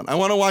lot of fun. I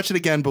want to watch it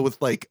again, but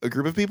with like a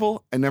group of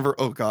people.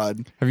 Oh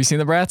God. Have you seen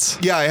the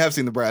Bratz? Yeah, I have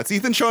seen the Bratz.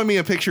 Ethan showing me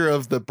a picture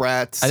of the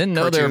Bratz. I didn't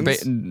know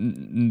cartoons. they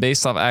were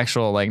based off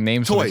actual like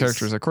names for the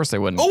characters. Of course they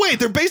wouldn't. Oh wait,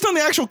 they're based on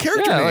the actual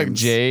character yeah, names. like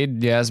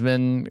Jade,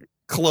 Yasmin,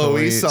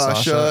 Chloe,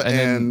 Sasha,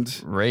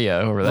 and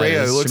Rhea, whover that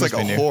Rhea, is. who looks like a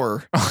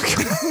whore.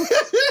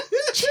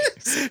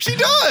 She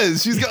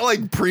does. She's got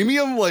like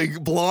premium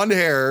like blonde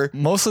hair.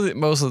 Most of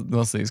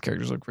these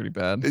characters look pretty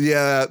bad.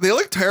 Yeah, they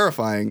look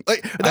terrifying.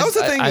 Like that was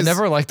the thing. I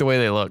never liked the way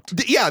they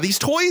looked. Yeah, these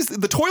toys.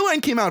 The toy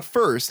line came out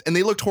first, and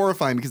they looked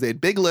horrifying because they had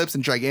big lips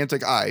and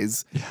gigantic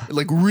eyes,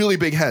 like really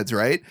big heads,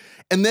 right?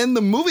 And then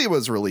the movie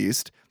was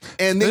released,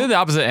 and they did the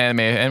opposite.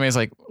 Anime is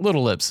like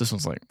little lips. This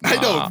one's like I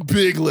know,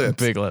 big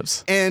lips, big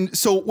lips. And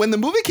so when the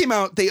movie came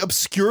out, they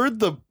obscured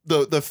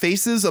the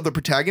faces of the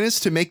protagonists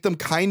to make them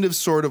kind of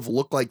sort of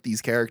look like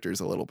these characters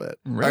a little bit.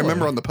 Really? I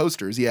remember on the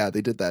posters, yeah,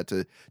 they did that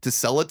to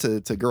sell it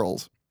to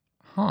girls.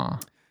 Huh.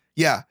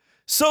 Yeah.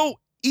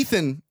 So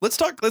Ethan, let's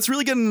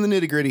really get into the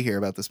nitty-gritty here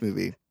about this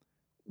movie.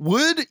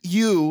 Would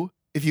you,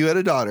 if you had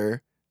a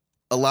daughter,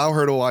 allow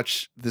her to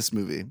watch this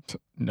movie?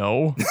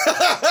 No.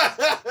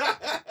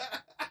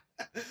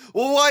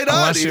 Well, why not?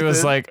 Unless she Ethan?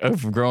 was like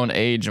of grown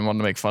age and wanted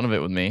to make fun of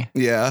it with me.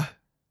 Yeah.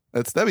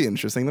 That'd be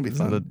interesting. That'd be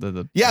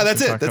fun. Yeah,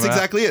 that's it. That's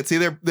exactly it. See,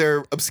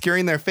 they're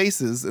obscuring their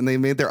faces and they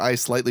made their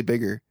eyes slightly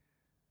bigger.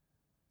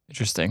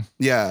 Interesting.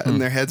 Yeah,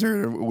 and their heads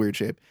are in a weird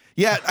shape.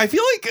 Yeah, I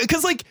feel like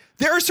because like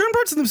there are certain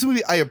parts of this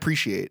movie I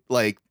appreciate.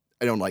 Like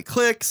don't like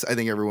cliques. I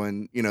think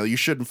everyone, you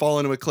shouldn't fall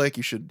into a clique.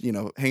 You should,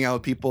 hang out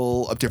with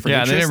people of different Yeah,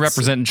 interests. they didn't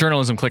represent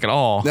journalism clique at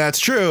all. That's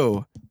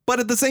true. But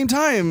at the same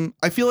time,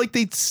 I feel like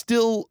they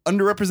still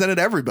underrepresented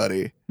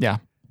everybody. Yeah.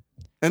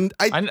 And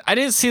I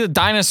didn't see the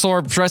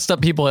dinosaur dressed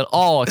up people at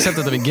all, except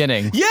at the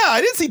beginning. yeah,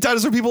 I didn't see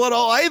dinosaur people at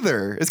all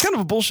either. It's kind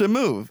of a bullshit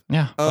move.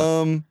 Yeah.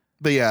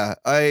 But yeah,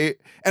 I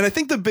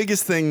think the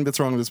biggest thing that's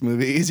wrong with this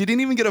movie is you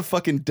didn't even get a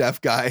fucking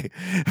deaf guy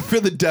for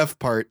the deaf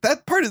part.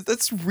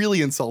 That's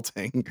really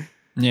insulting.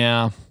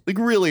 Yeah. Like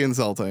really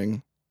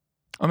insulting.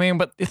 I mean,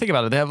 but you think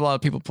about it, they have a lot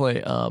of people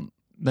play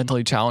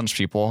mentally challenged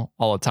people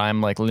all the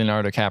time, like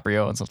Leonardo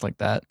DiCaprio and stuff like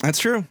that. That's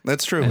true.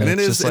 That's true. And And it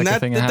it's is, just like and a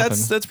thing that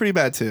that's pretty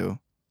bad too.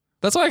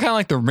 That's why I kind of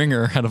like The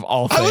Ringer out of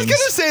all things. I was gonna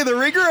say The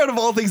Ringer out of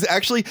all things,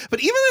 actually, but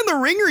even in The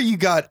Ringer, you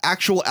got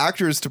actual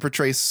actors to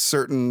portray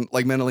certain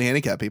like mentally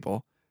handicapped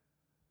people.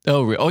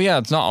 Oh yeah,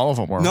 it's not all of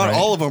them were. Not right?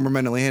 all of them were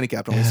mentally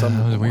handicapped. Only Yeah, some of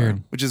that was them were,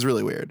 weird. which is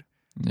really weird.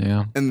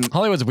 Yeah, And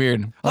Hollywood's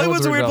weird.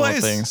 Hollywood's a weird about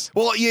place. things.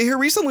 Well, you hear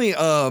recently,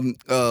 Leonardo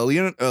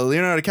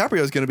DiCaprio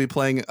is going to be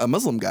playing a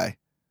Muslim guy.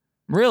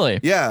 Really?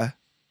 Yeah,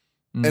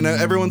 and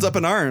everyone's up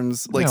in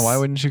arms. Like, yeah, why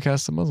wouldn't you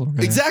cast a Muslim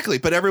guy? Exactly,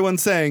 but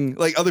everyone's saying,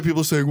 like, other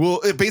people are saying, well,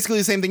 basically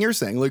the same thing you're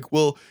saying. Like,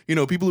 well,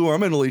 people who are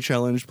mentally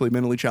challenged play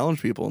mentally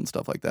challenged people and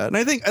stuff like that. And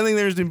I think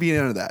there's going to be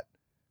none of that.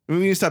 We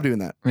need to stop doing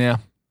that. Yeah.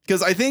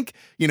 Because I think,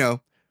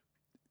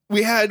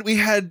 we had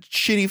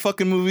shitty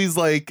fucking movies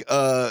like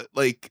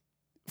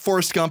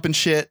Forrest Gump and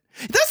shit.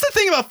 That's the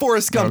thing about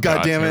Forrest Gump,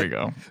 God, goddammit. There we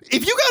go.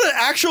 If you got an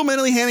actual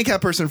mentally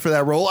handicapped person for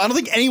that role, I don't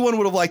think anyone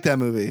would have liked that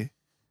movie.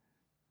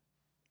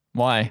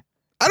 Why?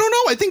 I don't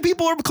know. I think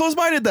people are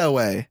closed-minded that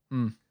way.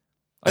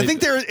 I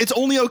think it's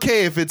only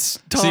okay if it's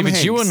Tom Hanks.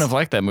 But you wouldn't have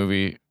liked that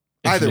movie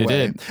if Either you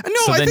way. did. No,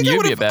 So I then think I you'd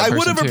would be a bad have. I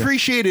would have person, too.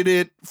 appreciated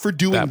it for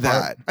doing That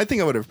part? that. I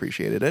think I would have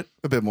appreciated it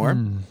a bit more.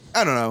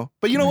 I don't know,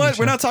 but you know what?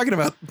 We're not talking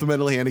about the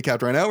mentally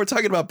handicapped right now. We're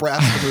talking about Bratz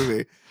the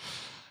movie.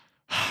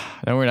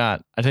 No, we're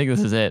not. I think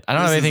this is it. I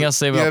don't have anything else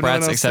to say about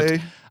Bratz except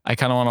I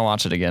kind of want to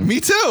watch it again. Me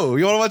too.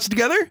 You want to watch it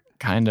together?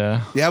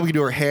 Kinda. Yeah, we can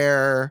do her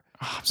hair.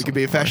 We could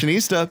be a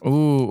fashionista.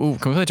 Ooh,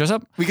 can we play dress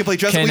up? We can play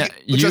dress up.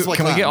 We dress like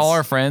can we get clowns. all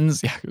our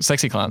friends? Yeah,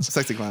 sexy clowns.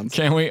 Sexy clowns.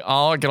 Can we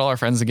all get all our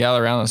friends to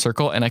gather around in a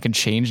circle and I can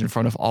change in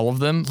front of all of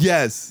them?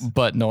 Yes.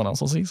 But no one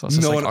else will see. So it's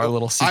just No like one- our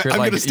little secret. I'm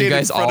like gonna stand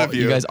in front of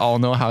you. You guys all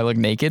know how I look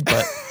naked,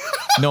 but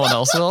no one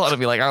else will. It'll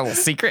be like our little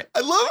secret. I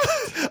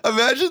love.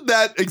 Imagine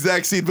that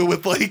exact scene, but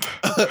with like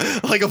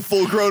a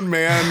full-grown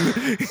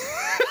man.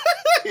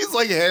 He's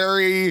like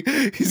hairy.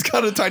 He's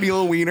got a tiny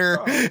little wiener.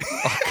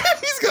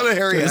 He's got a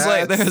hairy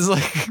ass. There's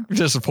like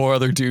just 4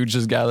 other dudes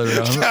just gathered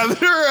around.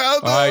 Gather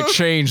around. All right,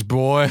 change,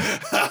 boy.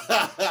 All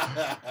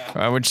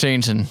right, we're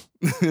changing.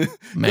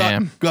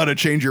 Man. Gotta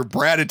change your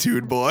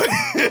gratitude, boy.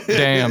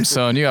 Damn,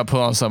 son, you gotta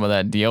put on some of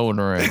that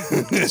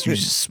deodorant. You're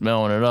just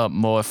smelling it up.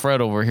 Boy,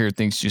 Fred over here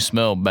thinks you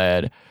smell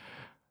bad.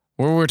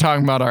 We're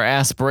talking about our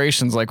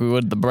aspirations like we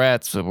would the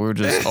Bratz, but we're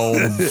just old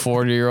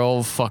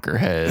 40-year-old fucker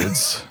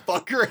heads.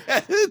 Fucker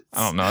heads.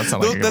 I don't know. That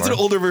sounds like That's an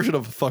older version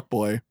of fuck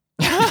boy.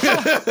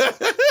 I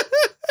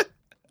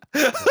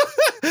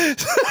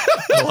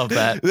love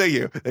that. Thank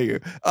you.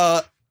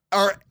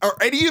 Are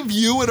any of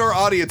you in our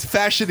audience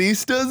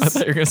fashionistas? I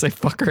thought you were gonna say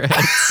fucker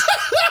heads.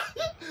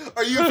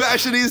 Are you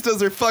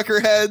fashionistas or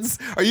fucker heads?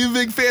 Are you a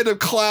big fan of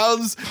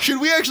clowns? Should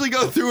we actually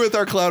go through with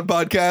our clown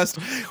podcast?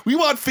 We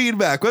want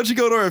feedback. Why don't you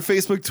go to our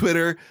Facebook,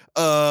 Twitter,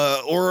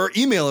 or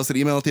email us at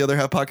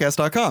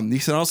email@theotherhalfpodcast.com. You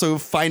can also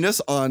find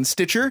us on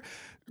Stitcher,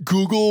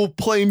 Google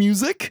Play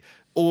Music,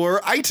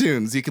 or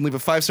iTunes. You can leave a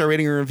 5-star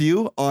rating or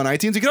review on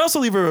iTunes. You can also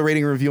leave a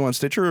rating or review on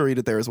Stitcher or read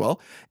it there as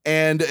well.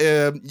 And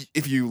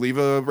if you leave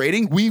a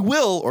rating, we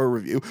will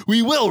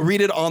read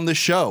it on the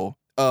show.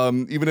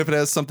 Even if it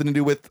has something to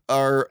do with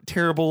our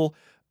terrible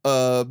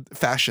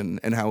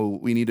fashion and how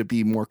we need to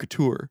be more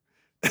couture.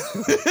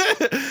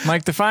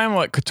 Mike, define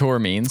what couture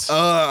means. Dude,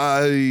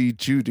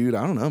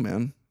 I don't know,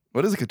 man.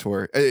 What is a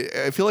couture?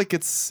 I feel like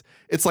it's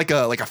like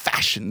a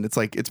fashion.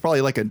 It's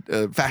probably like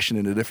a fashion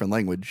in a different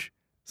language.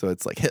 So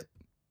it's like hip,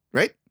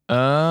 right?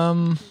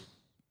 No.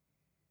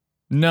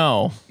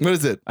 What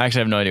is it? I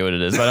actually have no idea what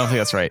it is, but I don't think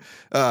that's right.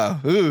 I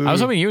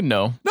was hoping you'd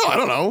know. No, I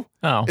don't know.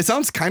 Oh. It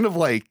sounds kind of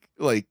like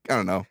I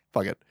don't know.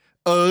 Fuck it.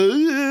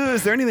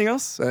 Is there anything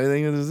else? I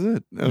think this is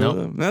it.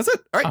 Nope. That's it.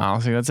 All right. I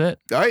don't think that's it.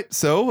 All right.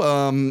 So,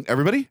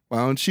 everybody, why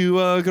don't you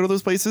go to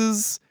those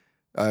places?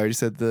 I already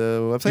said the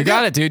website. You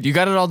got it, dude. You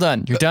got it all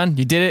done. You're done.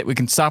 You did it. We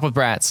can stop with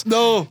Bratz.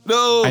 No.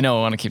 I know.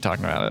 I want to keep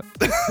talking about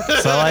it.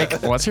 So,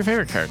 like, what's your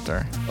favorite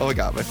character? Oh my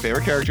god, my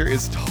favorite character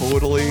is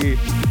totally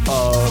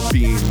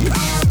Bean.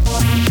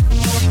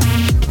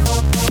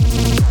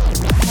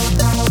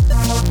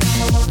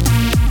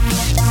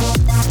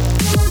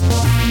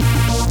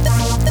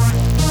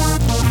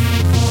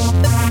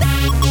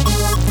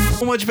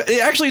 Much.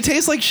 It actually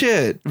tastes like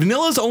shit.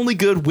 Vanilla's only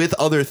good with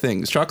other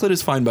things. Chocolate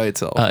is fine by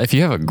itself. If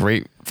you have a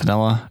great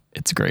vanilla,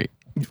 it's great.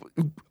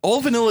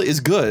 All vanilla is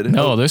good.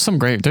 No, there's some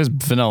great. There's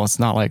vanilla. It's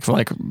not like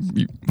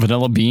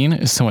vanilla bean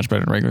is so much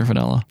better than regular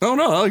vanilla. Oh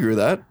no, I'll agree with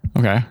that.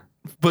 Okay.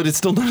 But it's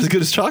still not as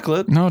good as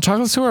chocolate. No,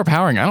 chocolate's too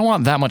overpowering. I don't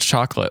want that much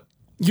chocolate.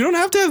 You don't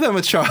have to have that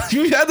much chocolate.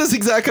 We had this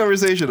exact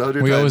conversation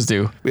 100 We times. always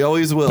do. We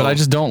always will. But I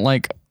just don't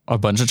like a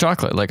bunch of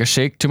chocolate. Like a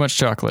shake, too much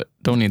chocolate.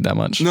 Don't need that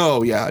much.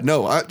 No, yeah,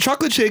 no.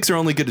 Chocolate shakes are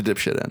only good to dip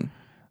shit in.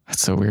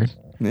 That's so weird.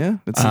 Yeah,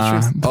 that's the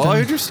truth. Oh, I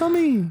heard your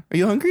stomach. Are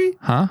you hungry?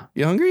 Huh?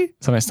 You hungry?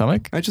 Is that my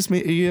stomach? I just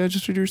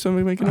heard your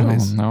stomach making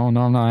noise. Oh,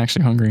 no, I'm not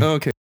actually hungry. Oh, okay.